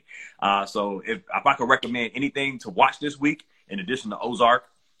 Fuck you mean. So if I could recommend anything to watch this week, in addition to Ozark,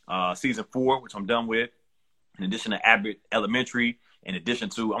 season 4, which I'm done with, in addition to Abbott Elementary, in addition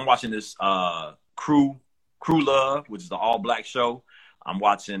to, I'm watching this Crew Love, which is the all-black show. I'm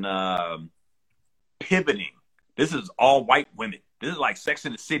watching Pivoting. This is all white women. This is like Sex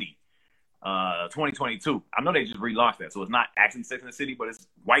in the City. 2022. I know they just relaunched that, so it's not actually Sex and the City, but it's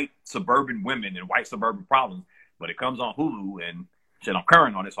white suburban women and white suburban problems. But it comes on Hulu, and shit, I'm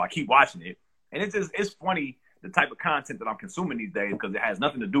current on it, so I keep watching it. And it's funny the type of content that I'm consuming these days because it has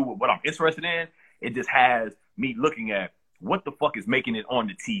nothing to do with what I'm interested in. It just has me looking at what the fuck is making it on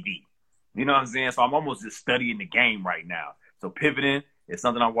the TV. You know what I'm saying? So I'm almost just studying the game right now. So Pivoting is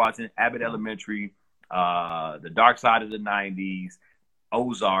something I'm watching. Abbott Elementary, The Dark Side of the 90s,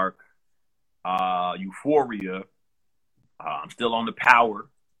 Ozark, Euphoria. I'm still on the Power.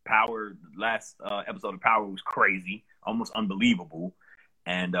 Last episode of Power was crazy, almost unbelievable.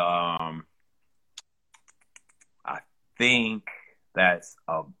 And I think that's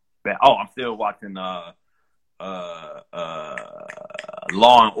I'm still watching Law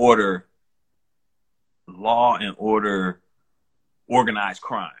and Order Organized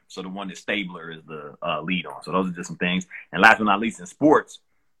Crime. So the one that Stabler is the lead on. So those are just some things. And last but not least, in sports,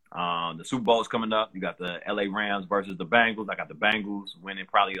 the Super Bowl is coming up. You got the LA Rams versus the Bengals. I got the Bengals winning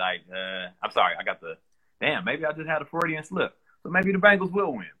probably maybe I just had a Freudian slip. So maybe the Bengals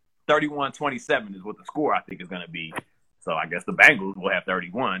will win. 31-27 is what the score I think is going to be. So I guess the Bengals will have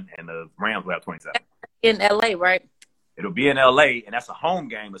 31 and the Rams will have 27. In LA, right? It'll be in LA, and that's a home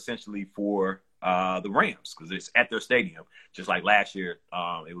game essentially for the Rams because it's at their stadium. Just like last year,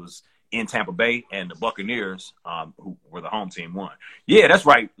 it was in Tampa Bay, and the Buccaneers, who were the home team, won. Yeah, that's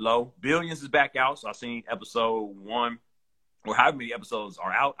right, Lo. Billions is back out, so I've seen episode 1, or however many episodes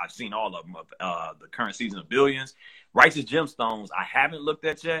are out. I've seen all of them of the current season of Billions. Righteous Gemstones, I haven't looked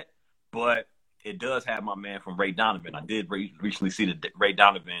at yet, but it does have my man from Ray Donovan. I did recently see the Ray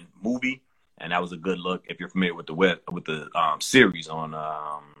Donovan movie, and that was a good look if you're familiar with the series on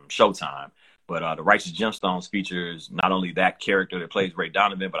Showtime. But the Righteous Gemstones features not only that character that plays Ray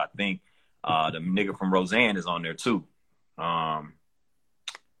Donovan, but I think the nigga from Roseanne is on there too. Dan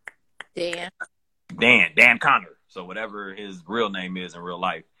Connor. So whatever his real name is in real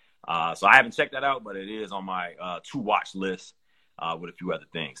life. So I haven't checked that out, but it is on my to-watch list with a few other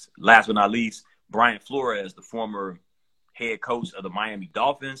things. Last but not least, Brian Flores, the former head coach of the Miami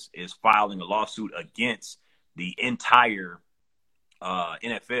Dolphins, is filing a lawsuit against the entire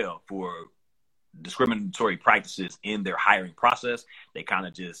NFL for discriminatory practices in their hiring process. They kind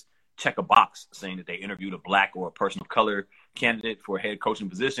of just check a box saying that they interviewed a black or a person of color candidate for head coaching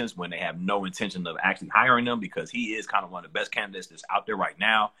positions when they have no intention of actually hiring them, because he is kind of one of the best candidates that's out there right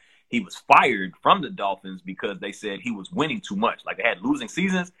now. He was fired from the Dolphins because they said he was winning too much. Like, they had losing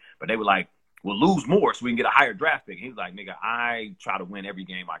seasons, but they were like, we'll lose more so we can get a higher draft pick. And he was like, nigga, I try to win every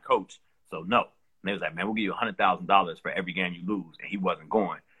game I coach, so no. And they was like, man, we'll give you $100,000 for every game you lose. And he wasn't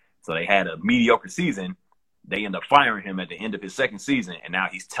going. So they had a mediocre season. They end up firing him at the end of his second season, and now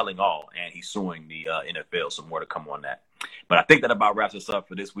he's telling all, and he's suing the NFL. So more to come on that. But I think that about wraps us up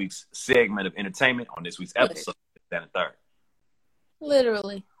for this week's segment of entertainment on this week's episode of That and Third.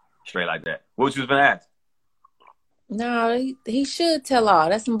 Literally. Straight like that. What was you going to ask? No, he should tell all.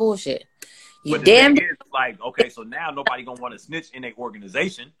 That's some bullshit. You but damn. Is, like, okay, so now nobody going to want to snitch in their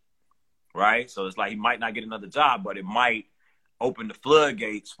organization, right? So it's like he might not get another job, but it might open the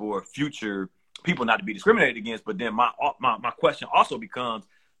floodgates for future people not to be discriminated against. But then my question also becomes,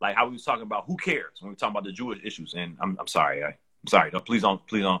 like, how we was talking about who cares when we talking about the Jewish issues. And I'm sorry. I'm sorry. Please don't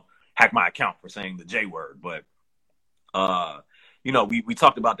hack my account for saying the J word. But, you know, we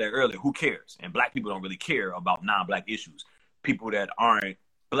talked about that earlier. Who cares? And black people don't really care about non-black issues. People that aren't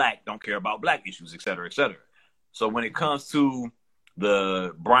black don't care about black issues, et cetera, et cetera. So when it comes to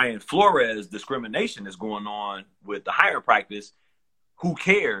the Brian Flores discrimination that's going on with the hiring practice, who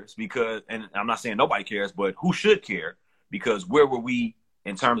cares? Because, and I'm not saying nobody cares, but who should care? Because where were we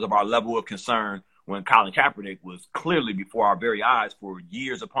in terms of our level of concern when Colin Kaepernick was clearly before our very eyes for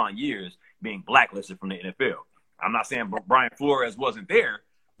years upon years being blacklisted from the NFL? I'm not saying Brian Flores wasn't there,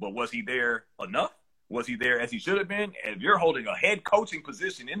 but was he there enough? Was he there as he should have been? And if you're holding a head coaching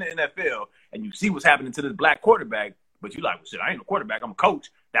position in the NFL and you see what's happening to this black quarterback, but you like, well, shit, I ain't a quarterback, I'm a coach.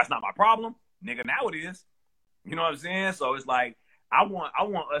 That's not my problem. Nigga, now it is. You know what I'm saying? So it's like, I want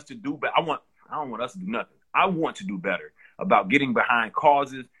us to do better. I don't want us to do nothing. I want to do better about getting behind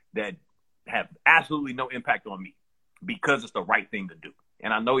causes that have absolutely no impact on me because it's the right thing to do.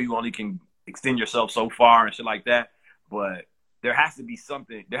 And I know you only can extend yourself so far and shit like that, but there has to be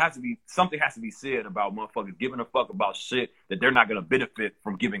something. Something has to be said about motherfuckers giving a fuck about shit that they're not going to benefit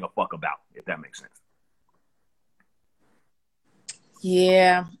from giving a fuck about, if that makes sense.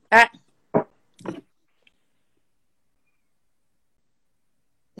 Yeah.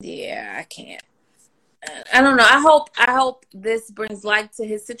 Yeah, I can't. I don't know. I hope this brings light to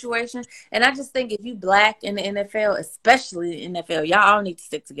his situation. And I just think if you black in the NFL, especially in the NFL, y'all all need to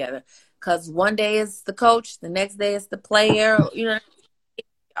stick together. Because one day is the coach, the next day is the player. You know,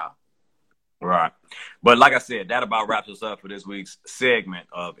 y'all. Right. But like I said, that about wraps us up for this week's segment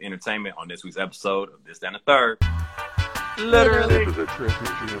of entertainment on this week's episode of This, That, and the Third. Literally. This is a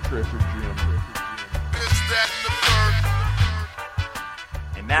trippy gym.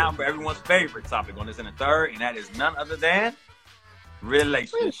 And now for everyone's favorite topic on This and the Third, and that is none other than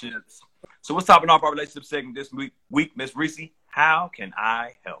relationships. So what's topping off our relationship segment this week, Miss Reese? How can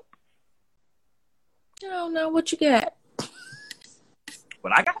I help? I don't know what you got.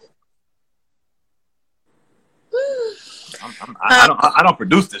 What I got? I don't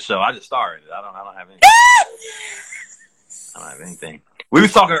produce this show. I just started it. I don't have anything. I don't have anything. We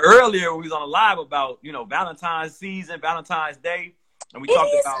was talking earlier when we was on a live about, you know, Valentine's season, Valentine's Day. And we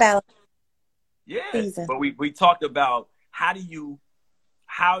talked about season. But we talked about how do you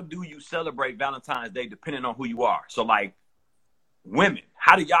celebrate Valentine's Day depending on who you are. So like women,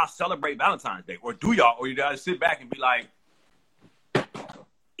 how do y'all celebrate Valentine's Day? Or do y'all, or you guys sit back and be like,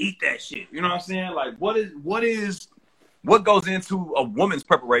 eat that shit. You know what I'm saying? Like what goes into a woman's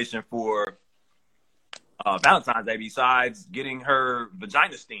preparation for Valentine's Day besides getting her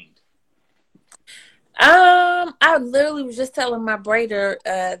vagina steamed? I literally was just telling my braider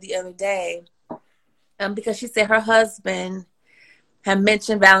the other day, because she said her husband had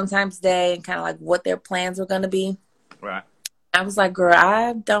mentioned Valentine's Day and kind of like what their plans were going to be. Right. I was like, girl,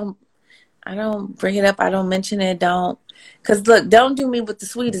 I don't bring it up. I don't mention it. Because look, don't do me with the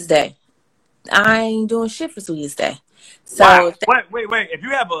sweetest day. I ain't doing shit for sweetest day. So wow. Wait. If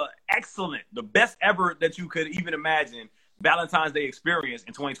you have the best ever that you could even imagine Valentine's Day experience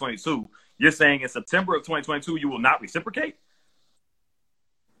in 2022, you're saying in September of 2022 you will not reciprocate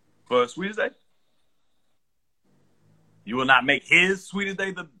for sweetest day? You will not make his sweetest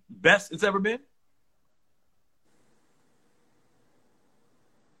day the best it's ever been?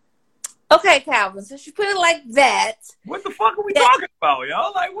 Okay, Calvin, since you put it like that. What the fuck are we talking about,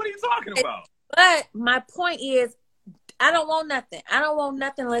 y'all? Like, what are you talking about? But my point is, I don't want nothing. I don't want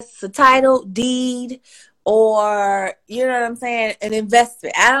nothing unless it's a title, deed, or, you know what I'm saying, an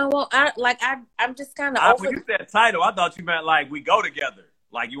investment. I'm just kind of over. When you said title, I thought you meant like we go together.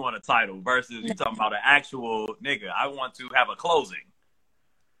 Like you want a title versus you talking about an actual nigga. I want to have a closing.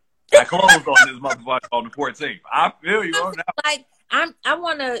 got clothes on this motherfucker on the 14th. I feel you on that. Like I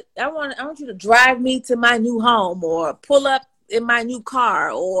want you to drive me to my new home, or pull up in my new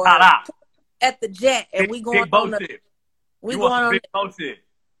car, or at the jet, and we going on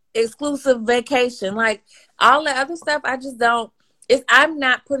exclusive vacation. Like all the other stuff, I just don't. I'm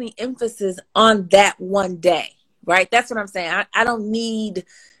not putting emphasis on that one day, right? That's what I'm saying. I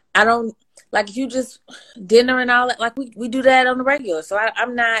don't like if you just dinner and all that. Like we do that on the regular. So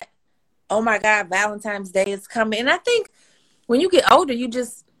I'm not. Oh my God, Valentine's Day is coming, and I think when you get older, you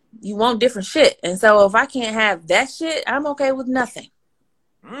want different shit. And so if I can't have that shit, I'm okay with nothing.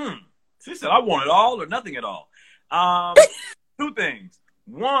 She said I want it all or nothing at all. Two things.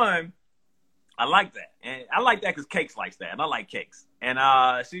 One, I like that. And I like that because Cakes likes that. And I like Cakes. And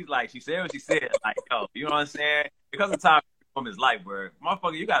she said what she said. Like, yo, you know what I'm saying? Because of time from his life where,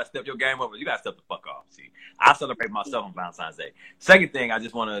 motherfucker, you got to step your game up. You got to step the fuck off. See, I celebrate myself on Valentine's Day. Second thing, I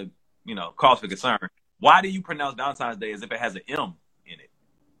just want to, cause for concern. Why do you pronounce Valentine's Day as if it has an M in it?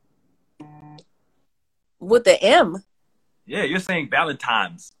 With the M? Yeah, you're saying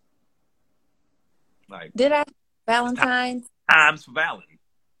Valentine's. Like, did I? Valentine's? Times for Valen.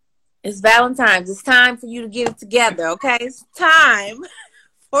 It's Valentine's. It's time for you to get it together, okay? It's time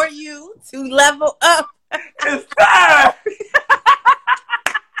for you to level up. It's time!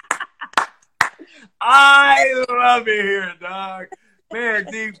 I love it here, dog. Man,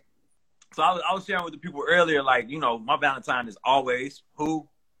 dude. So I was sharing with the people earlier, like, my Valentine is always who?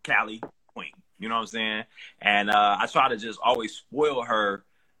 Callie Queen. You know what I'm saying? And I try to just always spoil her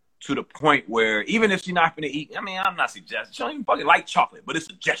to the point where even if she's not going to eat, I'm not suggesting. She don't even fucking like chocolate, but it's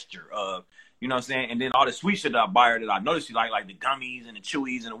a gesture of, you know what I'm saying? And then all the sweet shit that I buy her that I noticed she like the gummies and the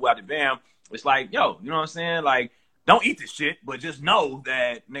chewies and the what the bam. It's like, yo, you know what I'm saying? Like, don't eat this shit, but just know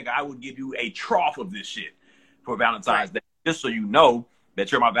that, nigga, I would give you a trough of this shit for Valentine's Day. Just so you know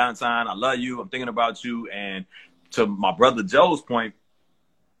that you're my Valentine. I love you. I'm thinking about you. And to my brother Joe's point,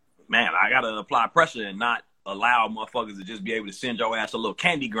 man, I got to apply pressure and not allow motherfuckers to just be able to send your ass a little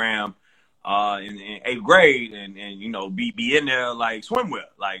candygram in 8th grade and be in there like swimwear.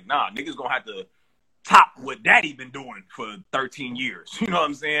 Like, nah, niggas gonna have to top what daddy been doing for 13 years. You know what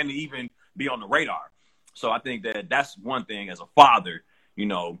I'm saying? To even be on the radar. So I think that that's one thing as a father,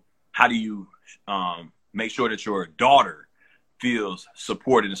 how do you make sure that your daughter feels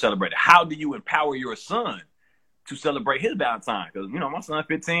supported and celebrated? How do you empower your son to celebrate his Valentine? Because, my son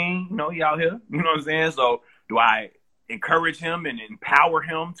 15, he out here, you know what I'm saying? So do I encourage him and empower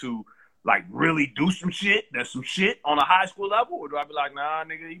him to like really do some shit? That's some shit on a high school level? Or do I be like, nah,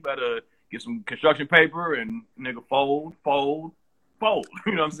 nigga, you better get some construction paper and nigga fold. You know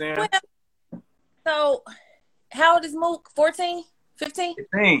what I'm saying? Well, so how old is Mook? 14? 15?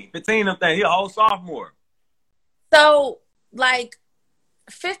 15 of that. He a whole sophomore. So like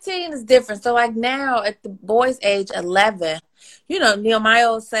 15 is different. So like now at the boy's age, 11, Nehemiah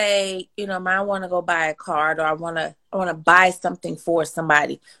will say, I want to go buy a card, or I want to buy something for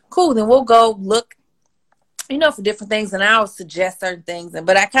somebody. Cool. Then we'll go look, for different things, and I'll suggest certain things.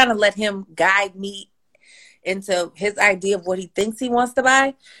 But I kind of let him guide me into his idea of what he thinks he wants to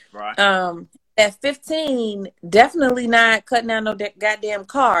buy. Right. At 15, definitely not cutting out no goddamn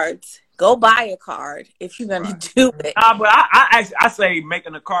cards. Go buy a card if you're going to do it. But I say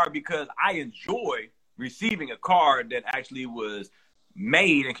making a card because I enjoy receiving a card that actually was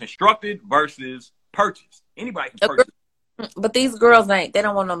made and constructed versus purchased. Anybody can purchase. But these girls they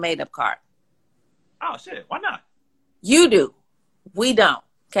don't want no made-up card. Oh, shit. Why not? You do. We don't.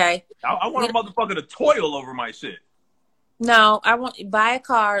 Okay? I want a motherfucker to toil over my shit. No, I want you to buy a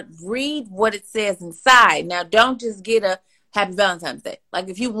card, read what it says inside. Now, don't just get a Happy Valentine's Day. Like,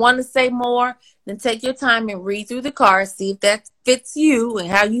 if you want to say more, then take your time and read through the card, see if that fits you and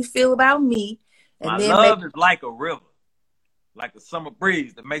how you feel about me. And my love is like a river, like a summer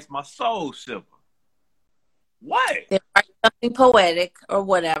breeze that makes my soul shiver. What? Something poetic or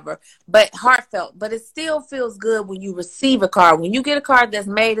whatever, but heartfelt. But it still feels good when you receive a card. When you get a card that's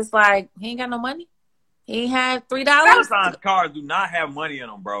made, it's like, he ain't got no money. He ain't had $3. Valentine's cards do not have money in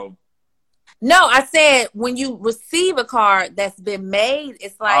them, bro. No, I said when you receive a card that's been made,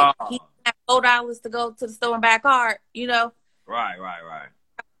 it's like he had $4 to go to the store and buy a card, Right.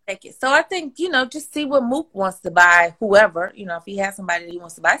 Take it. So I think, just see what Mook wants to buy, whoever, if he has somebody that he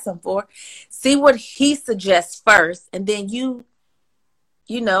wants to buy something for, see what he suggests first, and then you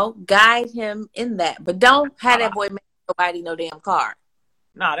guide him in that. But don't have that boy make nobody no damn card.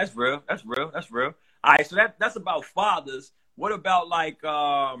 Nah, that's real. All right, so that's about fathers. What about like,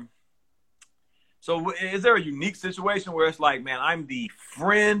 so is there a unique situation where it's like, man, I'm the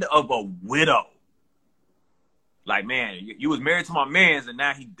friend of a widow? Like, man, you was married to my man's and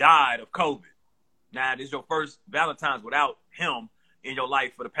now he died of COVID. Now this is your first Valentine's without him in your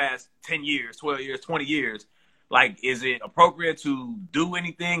life for the past 10 years, 12 years, 20 years. Like, is it appropriate to do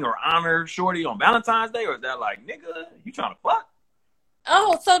anything or honor shorty on Valentine's Day? Or is that like, nigga, you trying to fuck?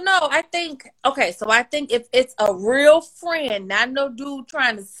 Oh, so no, I think if it's a real friend, not no dude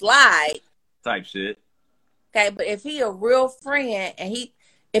trying to slide type shit. Okay, but if he a real friend and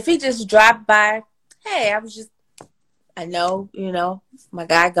if he just dropped by, hey, I know, my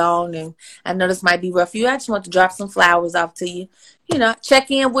guy gone and I know this might be rough for you. I just want to drop some flowers off to you. Check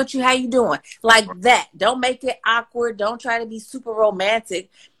in with you. How you doing? Like that. Don't make it awkward. Don't try to be super romantic.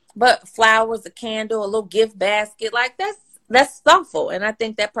 But flowers, a candle, a little gift basket, like that's thoughtful. And I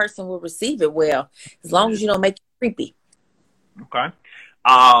think that person will receive it well, as long as you don't make it creepy. Okay.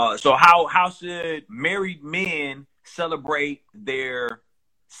 So how should married men celebrate their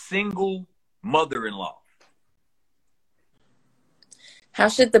single mother-in-law? How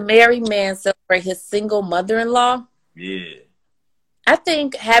should the married man celebrate his single mother-in-law? Yeah. I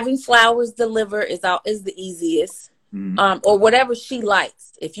think having flowers delivered is the easiest. Mm-hmm. Or whatever she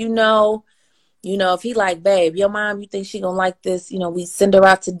likes. If if he like, babe, your mom, you think she gonna like this? We send her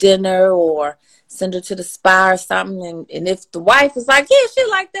out to dinner or send her to the spa or something. And if the wife is like, yeah, she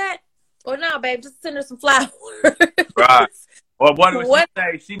like that. Or no, babe, just send her some flowers. Right. Or what would she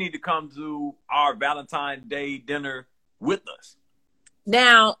say? She need to come to our Valentine's Day dinner with us.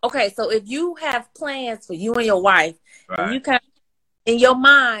 Now, okay, so if you have plans for you and your wife, right, and you kind of, in your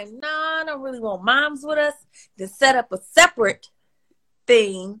mind, no, I don't really want moms with us, to set up a separate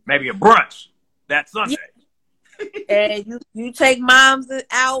thing. Maybe a brunch that Sunday. And you take moms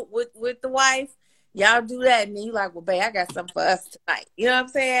out with the wife. Y'all do that, and then you like, well, babe, I got something for us tonight. You know what I'm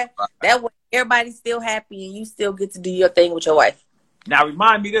saying? Right. That way, everybody's still happy, and you still get to do your thing with your wife. Now,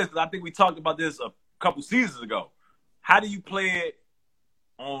 remind me this, because I think we talked about this a couple seasons ago. How do you play it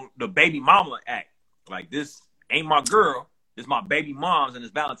on the baby mama act? Like, this ain't my girl, it's my baby mom's, and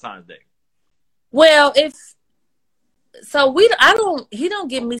it's Valentine's Day. Well, he don't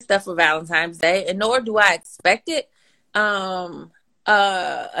give me stuff for Valentine's Day, and nor do I expect it. Now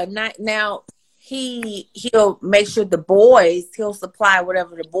he'll make sure he'll supply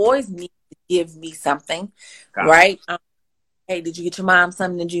whatever the boys need to give me something, right? Hey, did you get your mom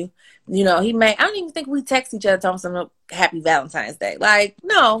something? Did you, he may. I don't even think we text each other talking something Happy Valentine's Day. Like,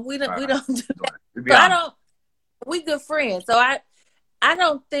 no, we don't. We don't do that. We good friends, so I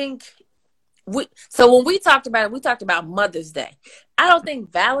don't think. So when we talked about it, we talked about Mother's Day. I don't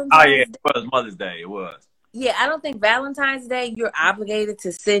think Valentine's Day. It was Mother's Day. It was. Yeah, I don't think Valentine's Day you're obligated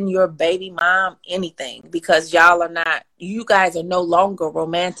to send your baby mom anything because you guys are no longer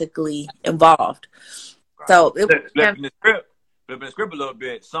romantically involved. Right. So flipping the script a little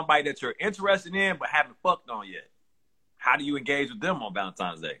bit. Somebody that you're interested in but haven't fucked on yet. How do you engage with them on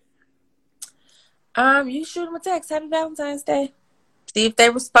Valentine's Day? You shoot them a text, Happy Valentine's Day. See if they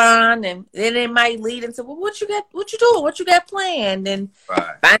respond, and then it might lead into, well, what you got? What you doing? What you got planned? And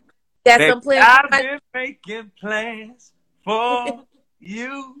some plans. I've been making plans for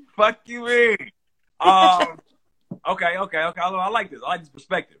you. Fuck you, in. Okay. I like this. I like this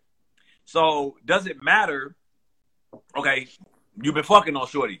perspective. So, does it matter? Okay, you've been fucking on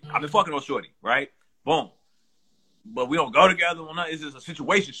shorty. I've been fucking on shorty, right? Boom. But we don't go together. It's just a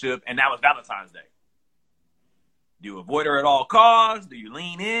situationship, and now it's Valentine's Day. Do you avoid her at all costs? Do you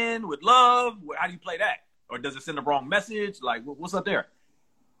lean in with love? How do you play that? Or does it send the wrong message? Like, what's up there?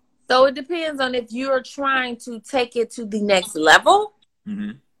 So it depends on if you're trying to take it to the next level.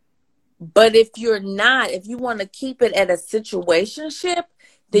 Mm-hmm. But if you're not, if you want to keep it at a situationship,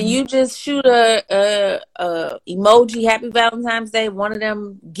 then you just shoot a emoji, Happy Valentine's Day, one of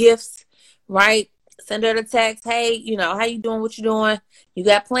them gifts, right? Send her the text, hey, how you doing? What you doing? You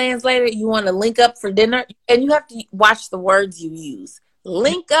got plans later? You want to link up for dinner? And you have to watch the words you use.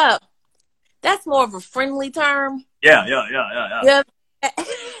 Link up. That's more of a friendly term. Yeah.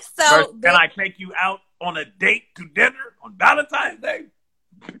 So can I take you out on a date to dinner on Valentine's Day?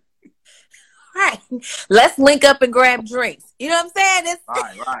 Right. Let's link up and grab drinks. You know what I'm saying?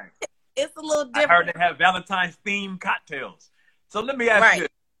 Right. It's a little different. I heard they have Valentine's themed cocktails. So let me ask you this.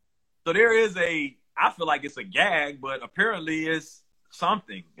 So there is I feel like it's a gag, but apparently it's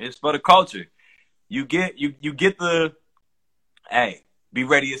something. It's for the culture. You get the, hey, be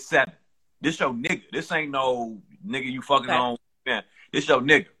ready at 7. This your nigga. This ain't no nigga you fucking on. Man, this your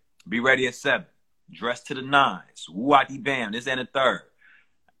nigga. Be ready at 7. Dress to the nines. Woo-wati bam. This and the third.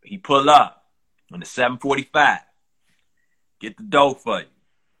 He pull up on the 7:45. Get the dough for you.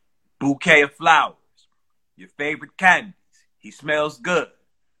 Bouquet of flowers. Your favorite candies. He smells good.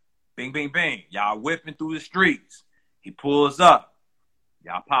 Bing, bing, bing. Y'all whipping through the streets. He pulls up.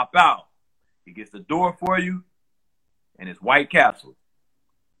 Y'all pop out. He gets the door for you, and it's White Castle.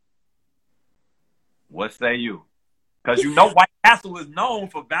 What say you? Because you know White Castle is known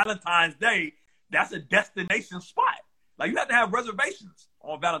for Valentine's Day. That's a destination spot. Like, you have to have reservations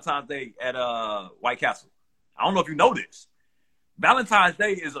on Valentine's Day at White Castle. I don't know if you know this. Valentine's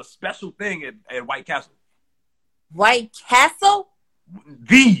Day is a special thing at White Castle. White Castle?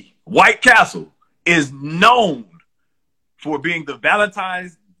 The White Castle is known for being the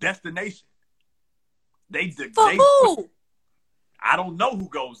Valentine's destination. For who? I don't know who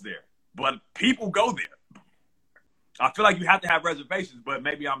goes there, but people go there. I feel like you have to have reservations, but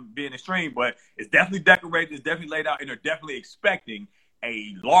maybe I'm being extreme, but it's definitely decorated, it's definitely laid out, and they're definitely expecting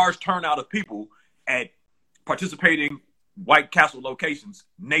a large turnout of people at participating White Castle locations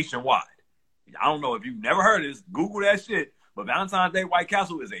nationwide. I don't know if you've never heard of this, Google that shit, but Valentine's Day White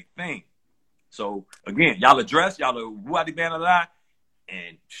Castle is a thing. So, again, y'all address, y'all are Wuadi Banada,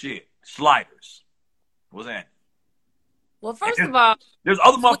 and shit, sliders. What's that? Well, first of all, there's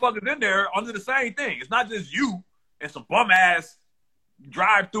other motherfuckers in there under the same thing. It's not just you and some bum ass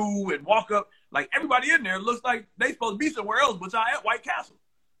drive through and walk up. Like, everybody in there looks like they supposed to be somewhere else, but y'all at White Castle.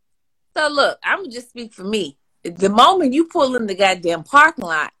 So look, I'm gonna just speak for me. The moment you pull in the goddamn parking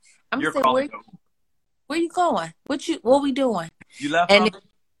lot, I'm gonna say, where you going? What we doing? You left and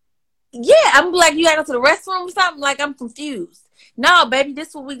yeah, I'm like, you gotta go to the restroom or something? Like, I'm confused. No, baby, this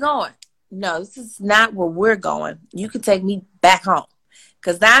is where we going. No, this is not where we're going. You can take me back home.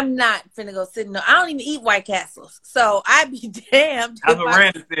 Because I'm not finna go sit in I don't even eat White Castles. So I'd be damned. That's what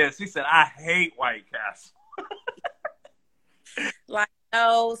Randy said. She said, I hate White Castle. Like,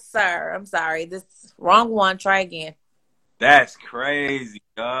 no, sir. I'm sorry. This wrong one. Try again. That's crazy,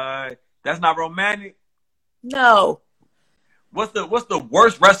 God. That's not romantic? No. What's the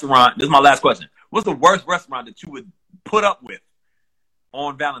worst restaurant? This is my last question. What's the worst restaurant that you would put up with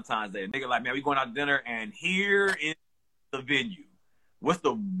on Valentine's Day? A nigga like, man, we going out to dinner, and here is the venue. What's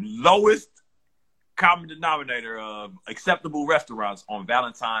the lowest common denominator of acceptable restaurants on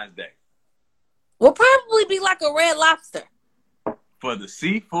Valentine's Day? Will probably be like a Red Lobster. For the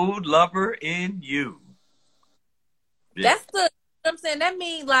seafood lover in you. Yeah. That's you know what I'm saying? That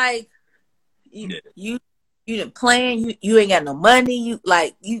means like you didn't plan, you ain't got no money,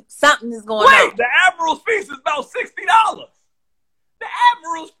 something is going on. Wait, the Admiral's Feast is about $60. The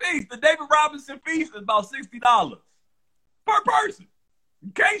Admiral's Feast, the David Robinson Feast is about $60 per person.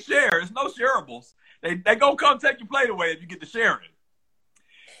 You can't share. It's no shareables. They gonna come take your plate away if you get to sharing.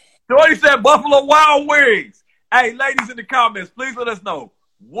 Jordy said Buffalo Wild Wings. Hey, ladies in the comments, please let us know,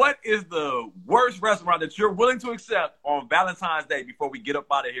 what is the worst restaurant that you're willing to accept on Valentine's Day before we get up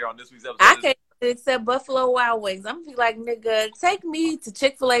out of here on this week's episode? I can't accept Buffalo Wild Wings. I'm gonna be like, nigga, take me to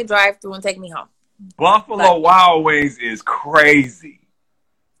Chick-fil-A drive-thru and take me home. Buffalo Wild Wings is crazy.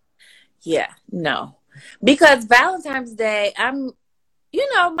 Yeah, no. Because Valentine's Day, let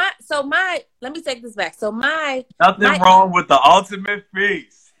me take this back. So nothing wrong with the ultimate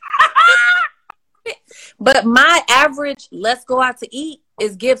feast. But my average let's go out to eat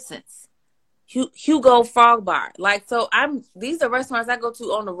is Gibson's, Hugo Frog Bar. Like, so these are restaurants I go to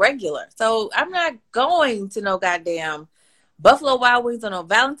on the regular. So I'm not going to no goddamn Buffalo Wild Wings on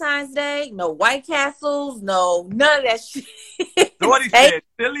Valentine's Day, no White Castles, no none of that shit. So what he said,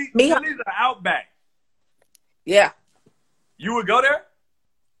 Philly's an Outback. Yeah. You would go there?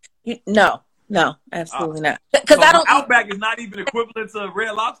 No, absolutely not. Because I don't. Outback is not even equivalent to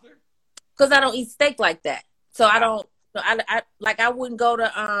Red Lobster. Because I don't eat steak like that, so I don't. I wouldn't go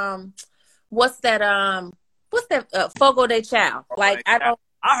to what's that Fogo de Chao. Like, I don't.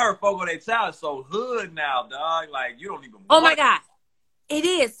 I heard Fogo de Chao is so hood now, dog. Like, you don't even. Oh my God, it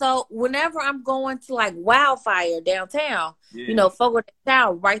is. So whenever I'm going to like Wildfire downtown, Fogo de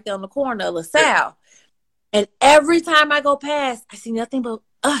Chao right there on the corner of LaSalle, and every time I go past, I see nothing but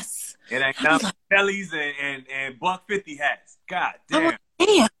us. It ain't nothing but bellies and $1.50 hats. God damn. Like,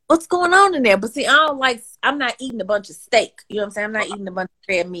 damn, what's going on in there? But see, I'm not eating a bunch of steak. You know what I'm saying? I'm not eating a bunch of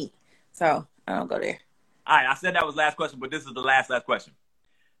red meat. So I don't go there. All right, I said that was last question, but this is the last question.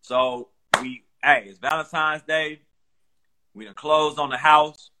 So it's Valentine's Day. We done closed on the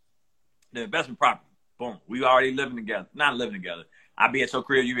house, the investment property. Boom. We already living together. Not living together. I be at your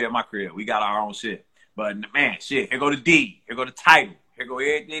crib, you be at my crib. We got our own shit. But man, shit, here go the deed. Here go the title. Here go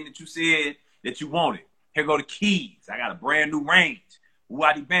everything that you said that you wanted. Here go the keys. I got a brand new range.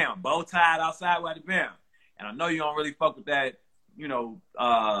 Wuadi Bam. Bow tied outside Wuadi Bam. And I know you don't really fuck with that,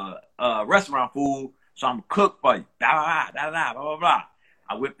 restaurant food. So I'm going to cook for you. Blah, blah, blah, blah, blah, blah.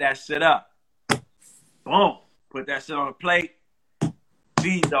 I whip that shit up. Boom. Put that shit on the plate.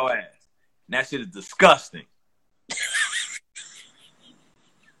 Feed your ass. And that shit is disgusting.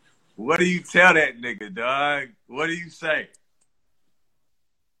 What do you tell that nigga, dog? What do you say?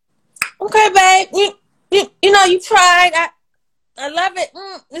 Okay, babe. You know you tried. I love it.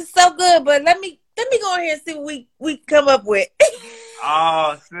 It's so good. But let me go in here and see what we come up with.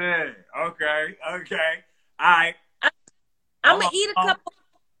 Oh shit. Okay. All right. I'm gonna eat a couple.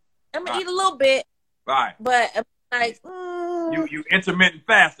 I'm gonna eat a little bit. Right. But like you intermittent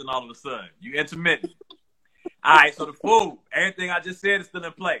fasting all of a sudden. You intermittent. All right. So the food, everything I just said is still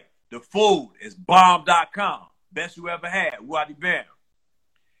in play. The food is bomb.com. Best you ever had. Wadi Bam.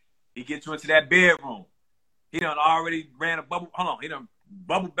 He gets you into that bedroom. He done already ran a bubble. Hold on. He done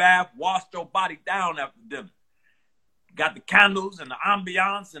bubble bath, washed your body down after dinner. Got the candles and the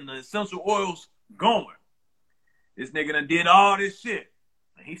ambiance and the essential oils going. This nigga done did all this shit.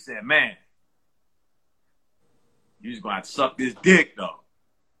 And he said, man, you just gonna have to suck this dick though.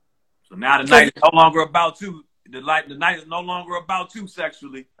 So now the night is no longer about you. The night is no longer about you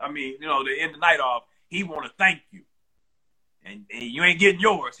sexually. I mean, to end the night off, he want to thank you. And you ain't getting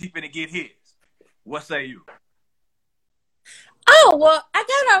yours. He finna get his. What say you? Oh, well, I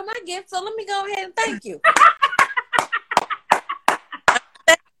got all my gifts, so let me go ahead and thank you.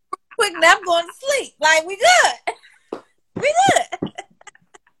 Quick, now I'm going to sleep. Like, we good. We good.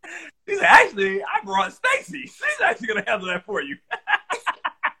 He said, actually, I brought Stacy. She's actually going to handle that for you.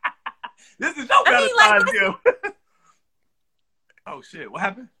 This is your Valentine's gift. Oh, shit. What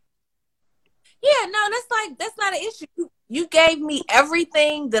happened? Yeah, no, that's not an issue. You gave me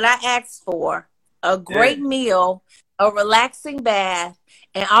everything that I asked for. A great meal, a relaxing bath,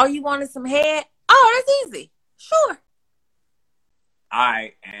 and all you wanted some head? Oh, that's easy. Sure. All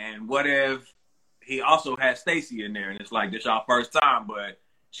right, and what if he also has Stacy in there, and it's like, this y'all first time, but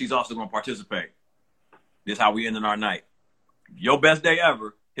she's also going to participate. This how we ending our night. Your best day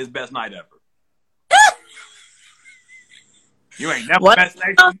ever, his best night ever. You ain't never met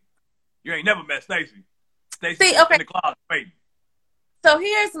Stacy. You ain't never met Stacy. Stacy's in the closet waiting. So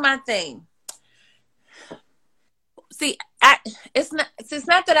here's my thing. See, it's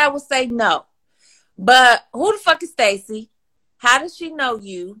not that I would say no, but who the fuck is Stacy? How does she know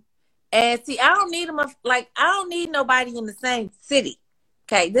you? And see, I don't need nobody in the same city.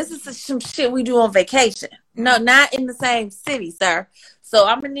 Okay, this is some shit we do on vacation. No, not in the same city, sir. So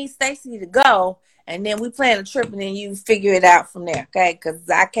I'm gonna need Stacy to go, and then we plan a trip, and then you figure it out from there. Okay, because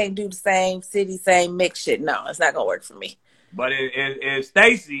I can't do the same city, same mix shit. No, it's not gonna work for me. But if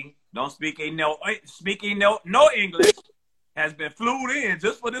Stacy don't speaking no English, has been flew in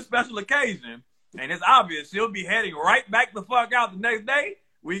just for this special occasion, and it's obvious she'll be heading right back the fuck out the next day,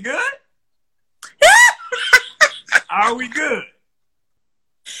 we good? Are we good?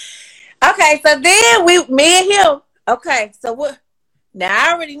 Okay, so then me and him. Okay, so what? Now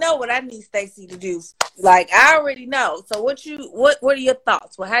I already know what I need Stacy to do. Like I already know. So what are your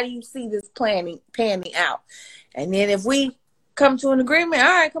thoughts? Well, how do you see this panning out? And then if we come to an agreement, all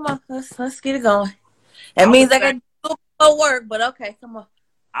right, come on, let's get it going. That means I got to do more work, but okay, come on.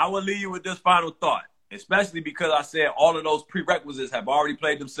 I will leave you with this final thought, especially because I said all of those prerequisites have already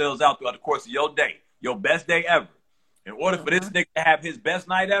played themselves out throughout the course of your day, your best day ever. In order for this nigga to have his best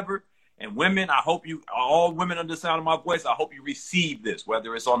night ever, and women, I hope all women under the sound of my voice, I hope you receive this,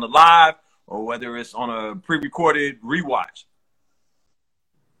 whether it's on the live or whether it's on a pre-recorded rewatch.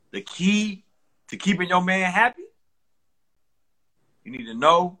 The key to keeping your man happy, you need to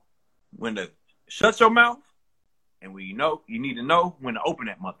know when to shut your mouth, and you need to know when to open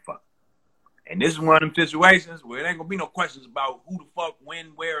that motherfucker. And this is one of them situations where it ain't gonna be no questions about who the fuck,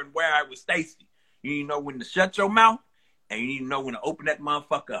 when, where, and where I was Stacy. You need to know when to shut your mouth, and you need to know when to open that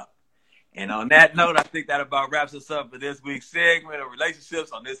motherfucker up. And on that note, I think that about wraps us up for this week's segment of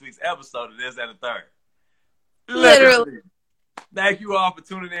relationships on this week's episode of This and the Third. Literally. Thank you all for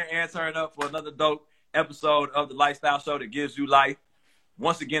tuning in and turning up for another dope episode of the Lifestyle Show that gives you life.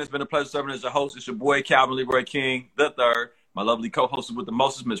 Once again, it's been a pleasure serving as your host. It's your boy, Calvin Leroy King III. My lovely co-host with the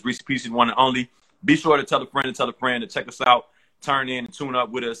mostest, Miss Reese Peachy, one and only. Be sure to tell a friend to check us out. Turn in and tune up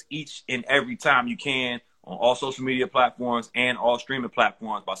with us each and every time you can on all social media platforms and all streaming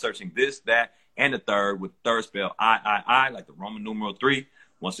platforms by searching This, That, and the Third, with third spelled I, like the Roman numeral 3.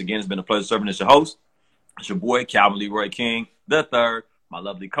 Once again, it's been a pleasure serving as your host. It's your boy, Calvin Leroy King III. My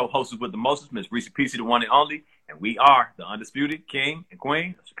lovely co-host with the mostest, Miss Reese Peachy, the one and only. And we are the undisputed king and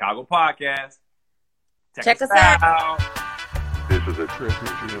queen of Chicago podcast. Check us out. This is a trip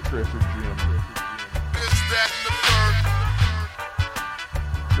gym. Is that the third?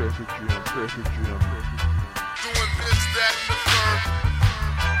 Traffic jam. Doing this, that, and the